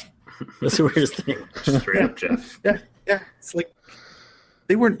Jeff. That's the weirdest thing. Straight up, Jeff. Yeah. It's like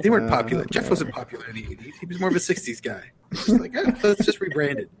they weren't popular. Jeff wasn't popular in the 80s. He was more of a 60s guy. It's just like, let's just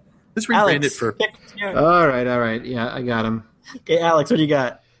rebrand it. Let's rebrand it Alex, for. pick your- All right. Yeah, I got him. Okay, Alex, what do you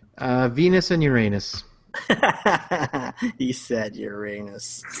got? Venus and Uranus. He said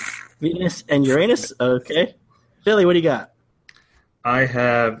Uranus. Venus and Uranus? Okay. Philly, what do you got? I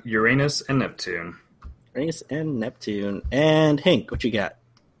have Uranus and Neptune. Uranus and Neptune. And Hank, what you got?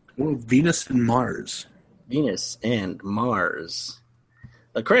 Well, Venus and Mars. Venus and Mars.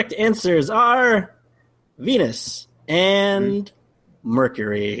 The correct answers are Venus and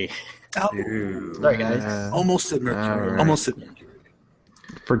Mercury. Ooh. Sorry, guys. Almost said Mercury. all right. Almost said Mercury.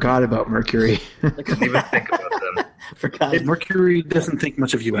 Forgot about Mercury. Didn't even think about them. Forgot. Mercury doesn't think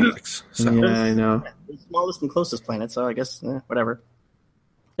much of you, Alex. So. Yeah, I know. The smallest and closest planet, so I guess whatever.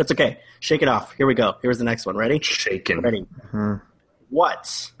 It's okay. Shake it off. Here we go. Here's the next one. Ready? Shaken. Ready. Mhm.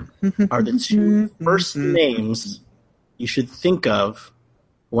 What are the 2 first names you should think of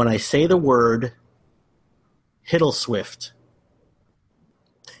when I say the word Hiddleswift?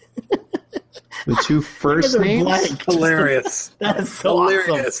 The two first They're names? blank. Hilarious. That's so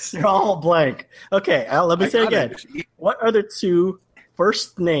Hilarious. awesome. They're all blank. Okay, let me I say got again. it. What are the two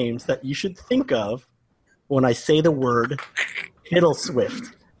first names that you should think of when I say the word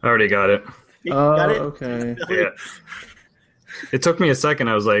Hiddleswift? I already got it. You got it? Okay. Yeah. It took me a second.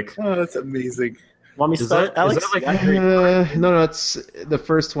 I was like, Oh, that's amazing. Want me to Is spell that- it, Alex? is that like- Yeah. No, it's the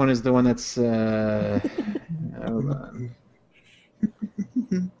first one is the one that's. Hold on.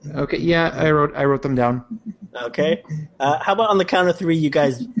 Okay, yeah, I wrote them down. Okay. How about on the count of three, you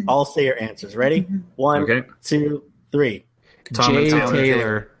guys all say your answers. Ready? 1, Okay. 2, 3. Tom Jay and Taylor.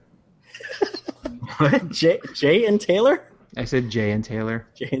 Taylor. What? Jay and Taylor? I said Jay and Taylor.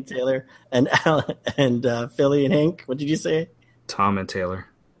 Jay and Taylor. And Philly and Hank. What did you say? Tom and Taylor.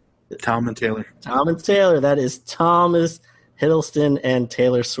 Tom and Taylor. Tom and Taylor. That is Thomas Hiddleston and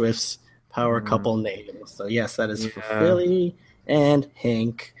Taylor Swift's power couple name. So, yes, that is for Philly and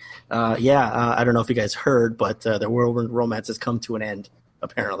Hank. I don't know if you guys heard, but their whirlwind romance has come to an end,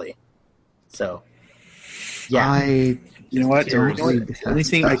 apparently. So, yeah. You know what? The Don't only, read the only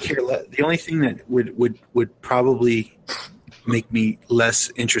thing I care the only thing that would probably make me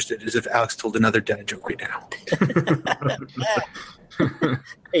less interested is if Alex told another dad joke right now.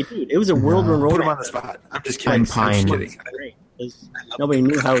 Hey, dude, it was a whirlwind Put him on romance. the spot. I'm just kidding. Pine. I'm just kidding. Great. Nobody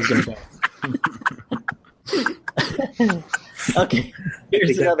knew how it was going to go. Okay, here's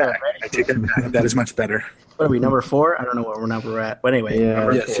Take that another. back. Ready? I take that back. That is much better. What are we, number 4? I don't know what number we're at. But anyway, Yeah.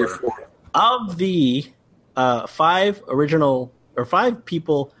 number Yes, 4. you're 4. Of the 5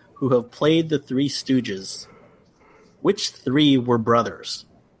 people who have played the Three Stooges, which 3 were brothers?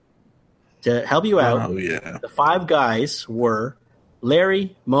 To help you out, Oh yeah. the 5 guys were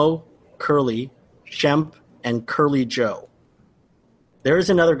Larry, Moe, Curly, Shemp, and Curly Joe. There is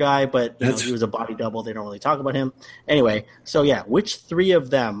another guy, but he was a body double. They don't really talk about him. Anyway, so yeah, which 3 of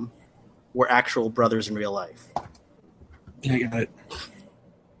them were actual brothers in real life? Yeah, I got it.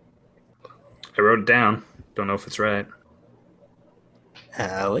 I wrote it down. Don't know if it's right.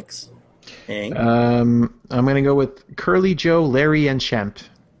 Alex, Hank, I'm gonna go with Curly Joe, Larry, and Shemp.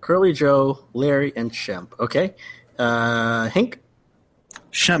 Curly Joe, Larry, and Shemp. Okay, Hank,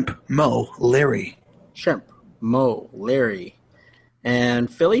 Shemp, Mo, Larry. Shemp, Moe, Larry,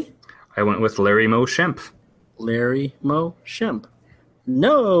 and Philly, I went with Larry Moe Shemp. Larry, Moe, Shemp.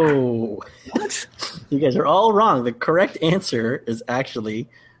 No, What? you guys are all wrong. The correct answer is actually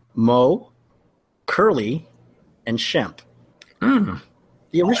Moe, Curly, and Shemp.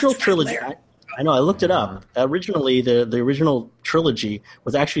 The original trilogy. I know. I looked it up. Originally, the original trilogy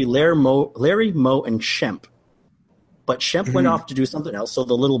was actually Larry, Moe, and Shemp. But Shemp went off to do something else, so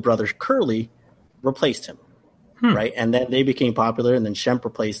the little brother Curly replaced him, right? And then they became popular, and then Shemp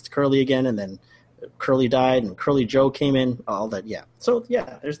replaced Curly again, and then Curly died, and Curly Joe came in. All that, yeah. So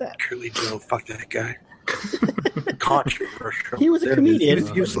yeah, there's that. Curly Joe, fuck that guy. Controversial. He was a There it is. comedian. He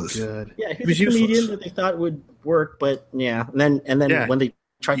was useless. Good. Yeah, he was was a comedian useless. that they thought would work, but yeah. And then Yeah. when they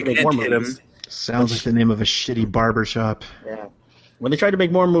tried to You make can't more hit movies, him. Sounds like the name of a shitty barber shop. yeah. When they tried to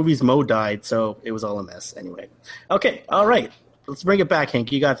make more movies, Moe died, so it was all a mess. Anyway, okay, all right. Let's bring it back,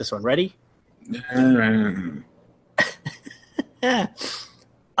 Hank. You got this one. Ready?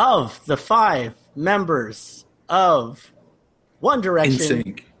 Of the 5 members of One Direction,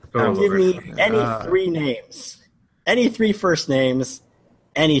 Insane. Oh, give me Lord. any 3 names. Any 3 first names.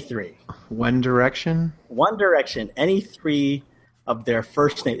 Any 3. One Direction. One Direction. Any 3 of their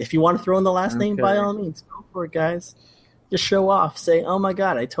first name. If you want to throw in the last name, by Okay. all means, go for it, guys. Just show off. Say, oh my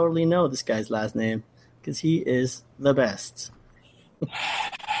God, I totally know this guy's last name because he is the best.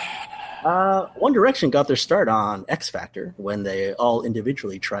 One Direction got their start on X Factor when they all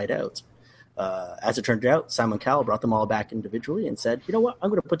individually tried out. As it turned out, Simon Cowell brought them all back individually and said, you know what, I'm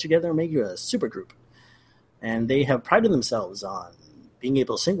going to put together and make you a super group. And they have prided themselves on being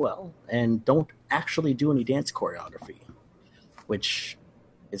able to sing well and don't actually do any dance choreography, which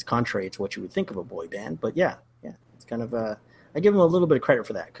is contrary to what you would think of a boy band. But yeah, it's kind of I give them a little bit of credit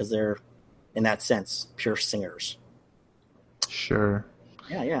for that because they're, in that sense, pure singers. Sure.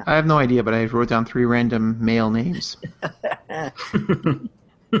 Yeah. I have no idea, but I wrote down 3 random male names.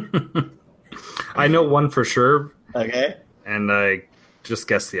 I know one for sure, Okay. and I just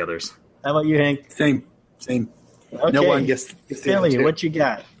guessed the others. How about you, Hank? Same. Okay. No one gets Philly, what you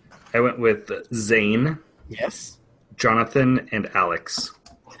got? I went with Zane, Yes. Jonathan, and Alex.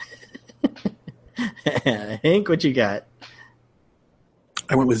 Hank, what you got?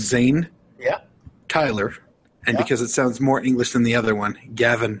 I went with Zane, Yeah. Tyler, and Yeah. because it sounds more English than the other one,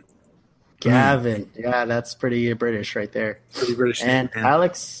 Gavin. Gavin. Yeah, that's pretty British right there. Pretty British. And name, man.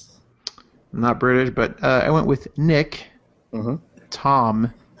 Alex. Not British, but I went with Nick, Mm-hmm.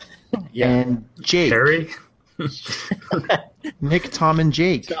 Tom, Yeah. And Jake. Harry? Nick, Tom, and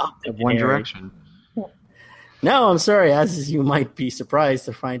Jake Tom, of and One Harry. Direction. No, I'm sorry. As you might be surprised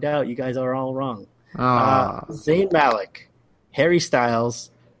to find out, you guys are all wrong. Zayn Malik, Harry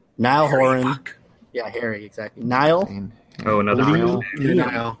Styles, Niall Horan. Yeah, Harry, exactly. Niall. Oh, another Liam.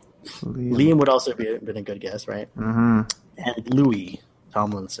 Niall. Liam would also been a good guess, right? Mm-hmm. And Louis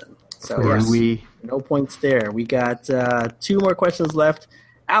Tomlinson. So Louis. yes, no points there. We got 2 more questions left.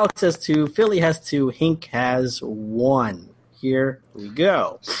 Alex has 2, Philly has 2, Hink has 1. Here we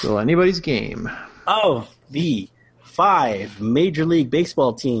go. Still anybody's game. Of the 5 Major League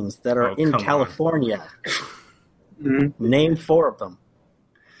Baseball teams that are in California, name 4 of them.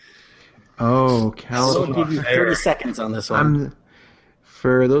 Oh, I'll California. give you 30 seconds on this one.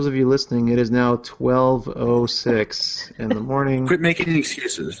 For those of you listening, it is now 12:06 in the morning. Quit making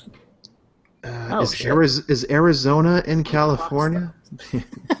excuses. Is Arizona in California?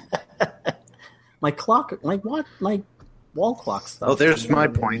 My wall clock stuff. Oh, there's my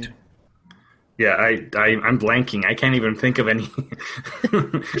point. Yeah, I'm blanking. I can't even think of any.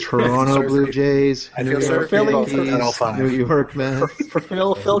 Toronto Blue Jays, I New feel York sorry for you. Yankees, All 5. New York Mets, For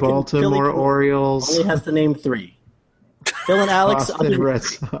Phil Baltimore Orioles, only has to name 3. Phil and Alex, Boston Red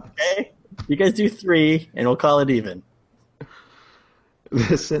Sox. okay? You guys do 3, and we'll call it even.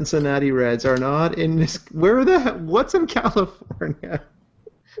 The Cincinnati Reds are not in this. What's in California?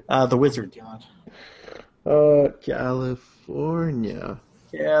 The Wizard. California.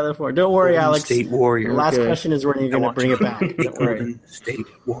 California. Don't worry, Golden Alex. State Warrior. The last Okay. question is when you're going to bring it back. Don't worry. Golden State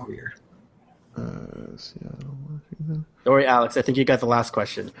Warrior. Seattle, Washington. Don't worry, Alex. I think you got the last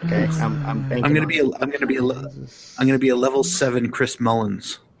question. Okay, I'm banking I'm on gonna be a level 7 Chris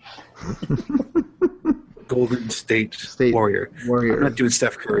Mullins. Golden State Warrior. I'm not doing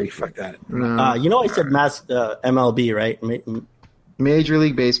Steph Curry. Fuck that. You know I said MLB, right? Major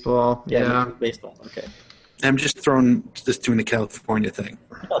League Baseball. Yeah, Yeah. Major League Baseball. Okay. I'm just doing the California thing.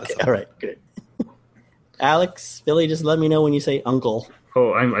 Okay. All right. Good. Alex, Philly, just let me know when you say uncle.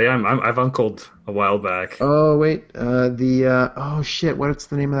 Oh, I've uncled a while back. Oh wait, oh shit, what's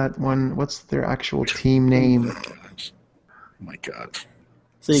the name of that one? What's their actual team name? Oh my god.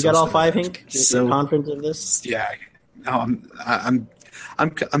 So you got all 5, sad. Hink? You're confident of this? Yeah. No,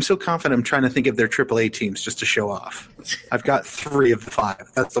 I'm so confident. I'm trying to think of their AAA teams just to show off. I've got 3 of the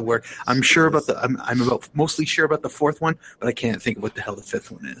 5. That's the word. I'm sure about mostly sure about the 4th one, but I can't think of what the hell the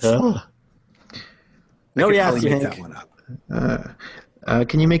 5th one is. Nobody asked you, make Hank. that one up.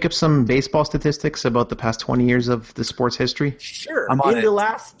 Can you make up some baseball statistics about the past 20 years of the sport's history? Sure. I'm on In it. the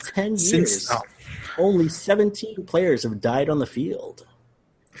last 10 years, only 17 players have died on the field.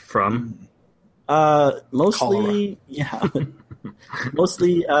 From? Mostly, yeah.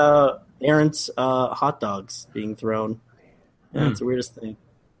 Mostly errant hot dogs being thrown. Yeah, it's the weirdest thing.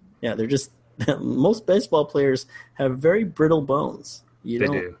 Yeah, they're just most baseball players have very brittle bones. They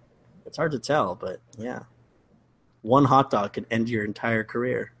do. It's hard to tell, but yeah. One hot dog can end your entire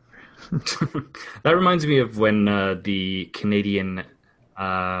career. That reminds me of when the Canadian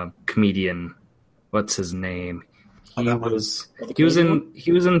comedian, what's his name? He was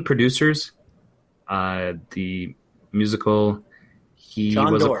in Producers, the musical. He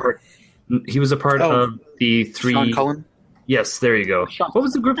John was Doerr. he was a part of the 3. Sean Cullen? Yes, there you go. What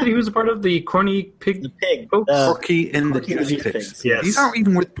was the group that he was a part of? The Corny Pig. The pig. Porky and the Porky and the Cheese Cheese Pigs. Pigs. Yes. These aren't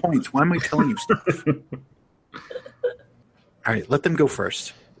even worth points. Why am I telling you stuff? All right, let them go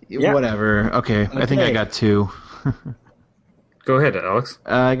first. Yeah. Whatever. Okay, I think I Okay. got 2. Go ahead, Alex.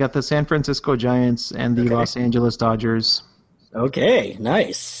 I got the San Francisco Giants and the Los Angeles Dodgers. Okay,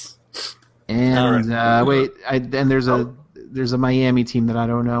 nice. And there's a Miami team that I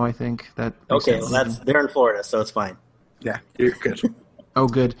don't know. I think that. Okay, well they're in Florida, so it's fine. Yeah, you're good. Oh,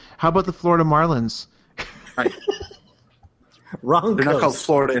 good. How about the Florida Marlins? Right. Wrong. They're not called coast.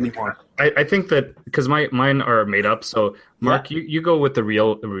 Florida anymore. I think that because mine are made up. So Mark, you go with the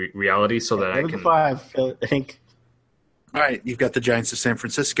real reality so that I Give it can. 5, I think. All right, you've got the Giants of San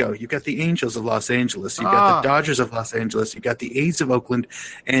Francisco. You've got the Angels of Los Angeles. You've got the Dodgers of Los Angeles. You've got the A's of Oakland.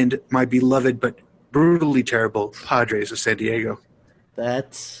 And my beloved but brutally terrible Padres of San Diego.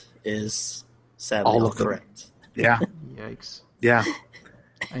 That is sadly All of them. correct. Yeah, Yikes. yeah.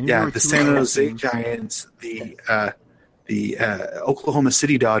 I knew there Yeah, were the 2 San other Jose teams. Giants, the Oklahoma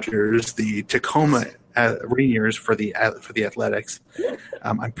City Dodgers, the Tacoma Rainiers for the Athletics.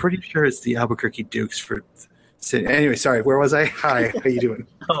 I'm pretty sure it's the Albuquerque Dukes for. Anyway, sorry. Where was I? Hi, how you doing?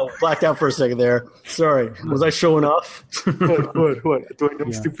 Oh, blacked out for a second there. Sorry. Was I showing off? What? Do I know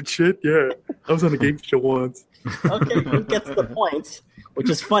stupid shit? Yeah, I was on a game show once. Okay, who gets the point?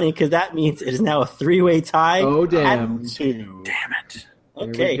 Which is funny because that means it is now a 3-way tie. Oh, damn. At 2. Damn it!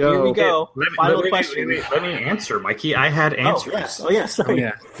 Okay, here we go. Final question. Let me answer, Mikey. I had answers. Oh, yeah.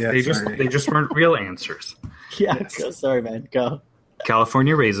 Sorry. They just weren't real answers. Yeah, sorry, man. Go.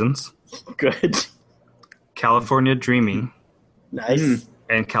 California Raisins, Good. California Dreaming, Nice.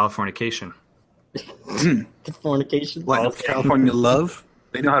 and Californication. Fornication. What, California Love?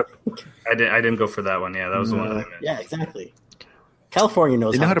 They know how to, I didn't go for that one. Yeah, that was the one. I meant. Yeah, exactly. California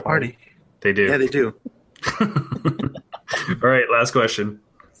knows they know how to party. They do. Yeah, they do. All right, last question.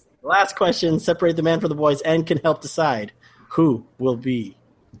 Last question. Separate the man from the boys and can help decide who will be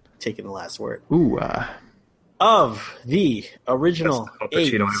taking the last word. Ooh, Of the original Al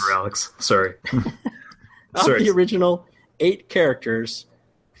Pacino over Alex. Sorry. of the original 8 characters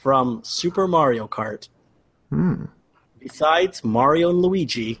from Super Mario Kart, besides Mario and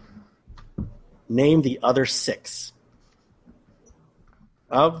Luigi, name the other 6.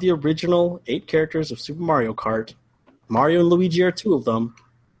 Of the original 8 characters of Super Mario Kart, Mario and Luigi are 2 of them.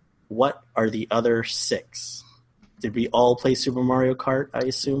 What are the other 6? Did we all play Super Mario Kart, I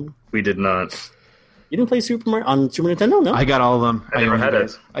assume? We did not. You didn't play Super Mario on Super Nintendo, no? I got all of them. I never had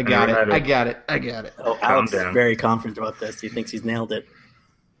it. I got it. Oh, Alex is very confident about this. He thinks he's nailed it.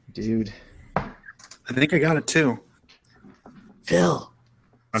 Dude. I think I got it too. Phil.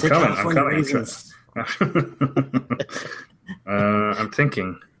 I'm say coming. California Raisins. I'm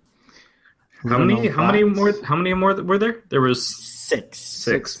thinking. How many more were there? There was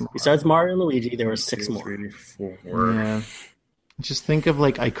 6. Besides Mario and Luigi, there were 6 more. 3, 4. Yeah. Just think of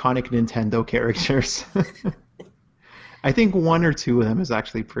like iconic Nintendo characters. I think 1 or 2 of them is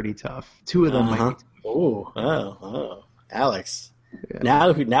actually pretty tough. 2 of them might be. Oh, Alex. Yeah.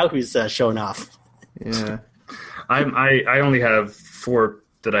 Now who's showing off? Yeah. I only have 4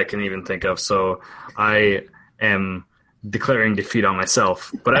 that I can even think of, so I am declaring defeat on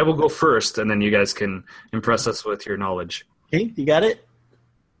myself. But I will go first, and then you guys can impress us with your knowledge. Okay, you got it?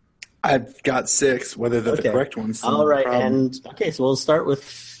 I've got 6, whether they're the correct ones. All right, so we'll start with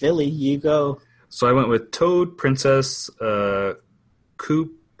Philly. You go. So I went with Toad, Princess,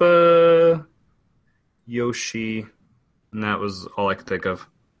 Koopa, Yoshi, and that was all I could think of.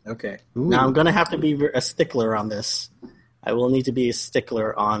 Okay. Ooh. Now I'm going to have to be a stickler on this. I will need to be a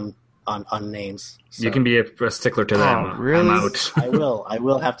stickler on names. So. You can be a stickler to them. Really? I'm out. I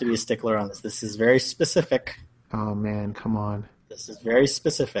will have to be a stickler on this. This is very specific. Oh, man, come on. This is very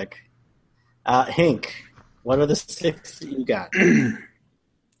specific. Hank, what are the 6 that you got?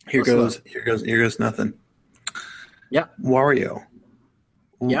 Here goes nothing. Yeah. Wario.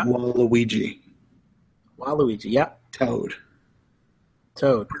 Yeah. Waluigi. Yeah. Toad.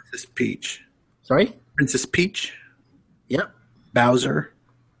 Princess Peach. Sorry? Princess Peach. Yep. Bowser.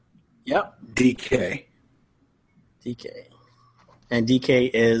 Yep. DK. And DK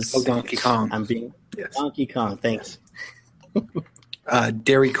is... Oh, Donkey Kong. Yes. Donkey Kong, thanks.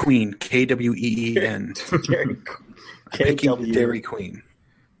 Dairy Queen. Kween. Dairy Queen.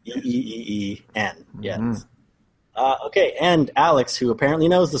 EEEN. Yes. Okay, and Alex, who apparently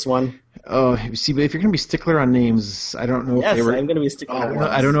knows this one. Oh, see, but if you're going to be stickler on names, I don't know if they were... I'm going to be stickler on names.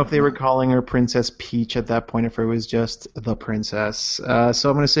 I don't know if they were calling her Princess Peach at that point, if it was just the princess. So I'm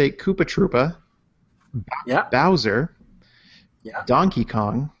going to say Koopa Troopa, Bowser, Donkey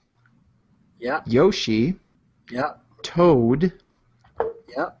Kong, Yoshi, Toad,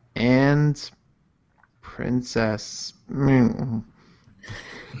 and Princess...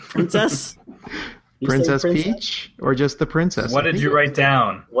 Princess? Princess Peach, or just the princess? What did you write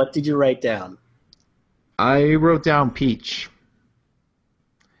down? What did you write down? I wrote down Peach.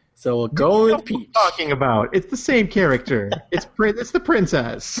 So we'll go with Peach. What are you talking about? It's the same character. It's the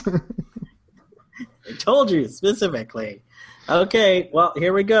princess. I told you specifically. Okay, well,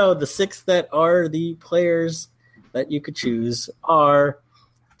 here we go. The 6 that are the players that you could choose are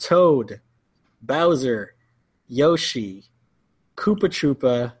Toad, Bowser, Yoshi, Koopa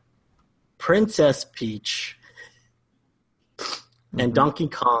Troopa, Princess Peach, and Donkey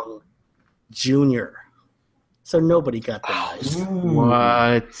Kong Jr. So nobody got the nice.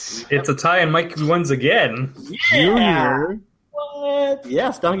 What? It's a tie and Mike wins again. Junior? What?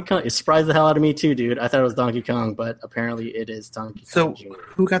 Yes, Donkey Kong. It surprised the hell out of me too, dude. I thought it was Donkey Kong, but apparently it is Donkey Kong Jr.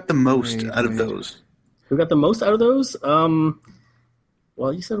 Who got the most out of those? Who got the most out of those?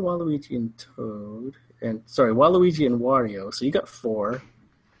 Well, you said Waluigi and Toad. Waluigi and Wario. So you got 4.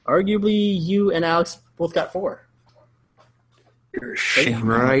 Arguably, you and Alex both got 4.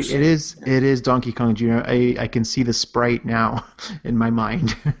 Right. It is Donkey Kong Jr. I can see the sprite now in my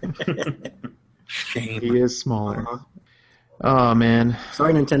mind. Shame. He is smaller. Oh, man.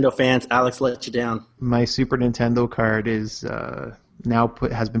 Sorry, Nintendo fans. Alex let you down. My Super Nintendo card is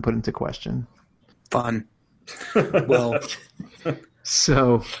has been put into question. Fun. Well,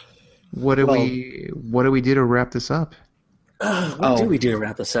 So, what do we do to wrap this up? What do we do to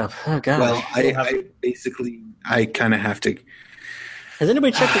wrap this up? Oh God. Well, I kind of have to. Has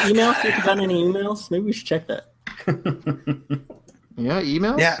anybody checked the email? Have you gotten any emails? Maybe we should check that. Yeah,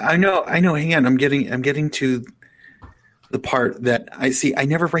 emails. Yeah, I know. Hang on, I'm getting to the part that I see. I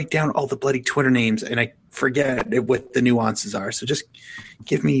never write down all the bloody Twitter names, and I forget what the nuances are. So just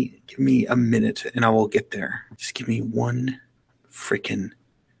give me a minute, and I will get there. Just give me one freaking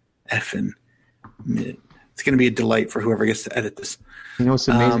effing minute. It's going to be a delight for whoever gets to edit this. You know what's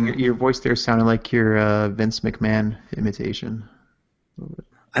amazing? Your voice there sounded like your Vince McMahon imitation.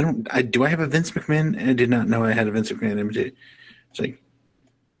 Do I have a Vince McMahon? I did not know I had a Vince McMahon imitation. It's like,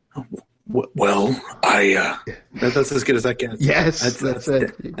 that's as good as that gets. Yes, that's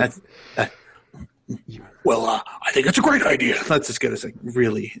it. I think it's a great idea. That's as good as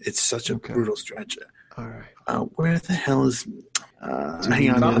really. It's such a brutal stretch. All right. Where the hell is?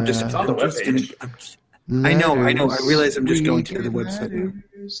 Hang on. I'm just on the webpage. I know. I realize I'm just going to the website now.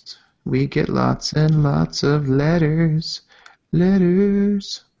 We get lots and lots of letters.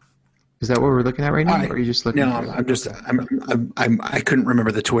 Letters. Is that what we're looking at right now, or are you just looking? No, I couldn't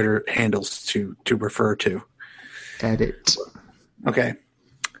remember the Twitter handles to refer to. Edit. Okay.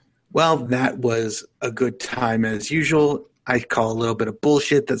 Well, that was a good time as usual. I call a little bit of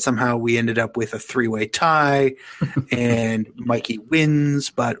bullshit that somehow we ended up with a 3-way tie, and Mikey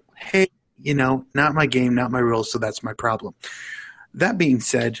wins. But hey, not my game, not my rules, so that's my problem. That being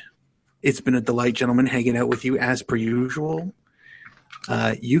said, it's been a delight, gentlemen, hanging out with you as per usual.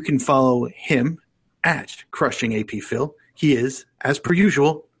 You can follow him at Crushing AP Phil. He is, as per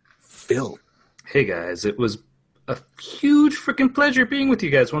usual, Phil. Hey guys, it was a huge freaking pleasure being with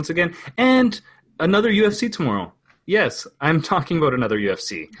you guys once again, and another UFC tomorrow. Yes, I'm talking about another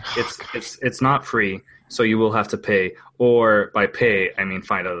UFC. It's not free, so you will have to pay, or by pay I mean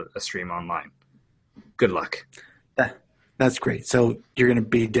find a stream online. Good luck. That's great. So you're going to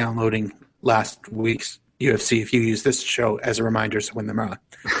be downloading last week's UFC if you use this show as a reminder to win them on.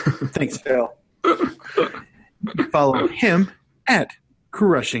 Thanks, Phil. Follow him at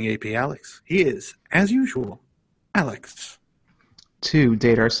Crushing AP Alex. He is, as usual, Alex. To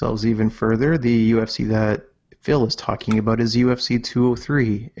date ourselves even further, the UFC that Phil is talking about is UFC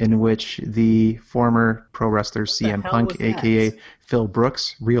 203, in which the former pro wrestler CM Punk, a.k.a. Phil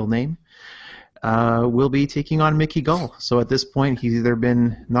Brooks, real name, will be taking on Mickey Gall. So at this point, he's either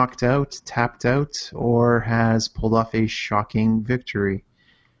been knocked out, tapped out, or has pulled off a shocking victory.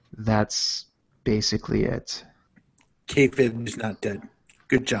 That's basically it. Kayfabe is not dead.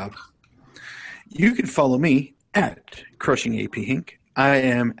 Good job. You can follow me at Crushing AP Hink. I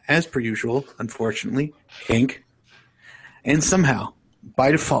am, as per usual, unfortunately, Hink. And somehow,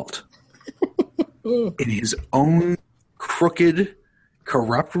 by default, in his own crooked,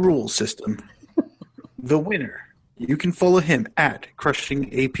 corrupt rule system, the winner. You can follow him at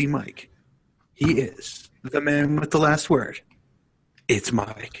Crushing AP Mike. He is the man with the last word. It's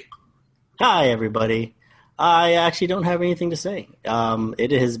Mike. Hi, everybody. I actually don't have anything to say.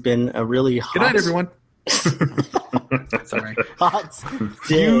 It has been a really hot... Good night, everyone. Sorry. Hot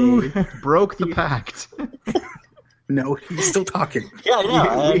day. You broke the pact. No, he's still talking. Yeah,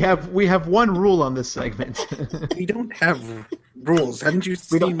 yeah. We have one rule on this segment. We don't have rules. Haven't you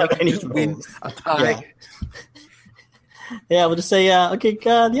seen any just win a tie? Yeah, we'll just say, okay,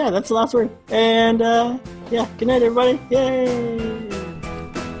 that's the last word. And, good night, everybody. Yay!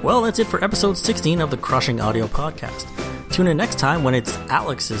 Well, that's it for episode 16 of the Crushing Audio Podcast. Tune in next time when it's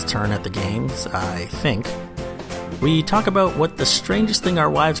Alex's turn at the games, I think. We talk about what the strangest thing our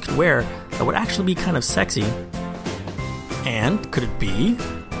wives could wear that would actually be kind of sexy. And could it be?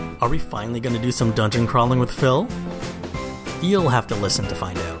 Are we finally going to do some dungeon crawling with Phil? You'll have to listen to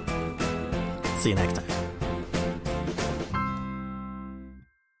find out. See you next time.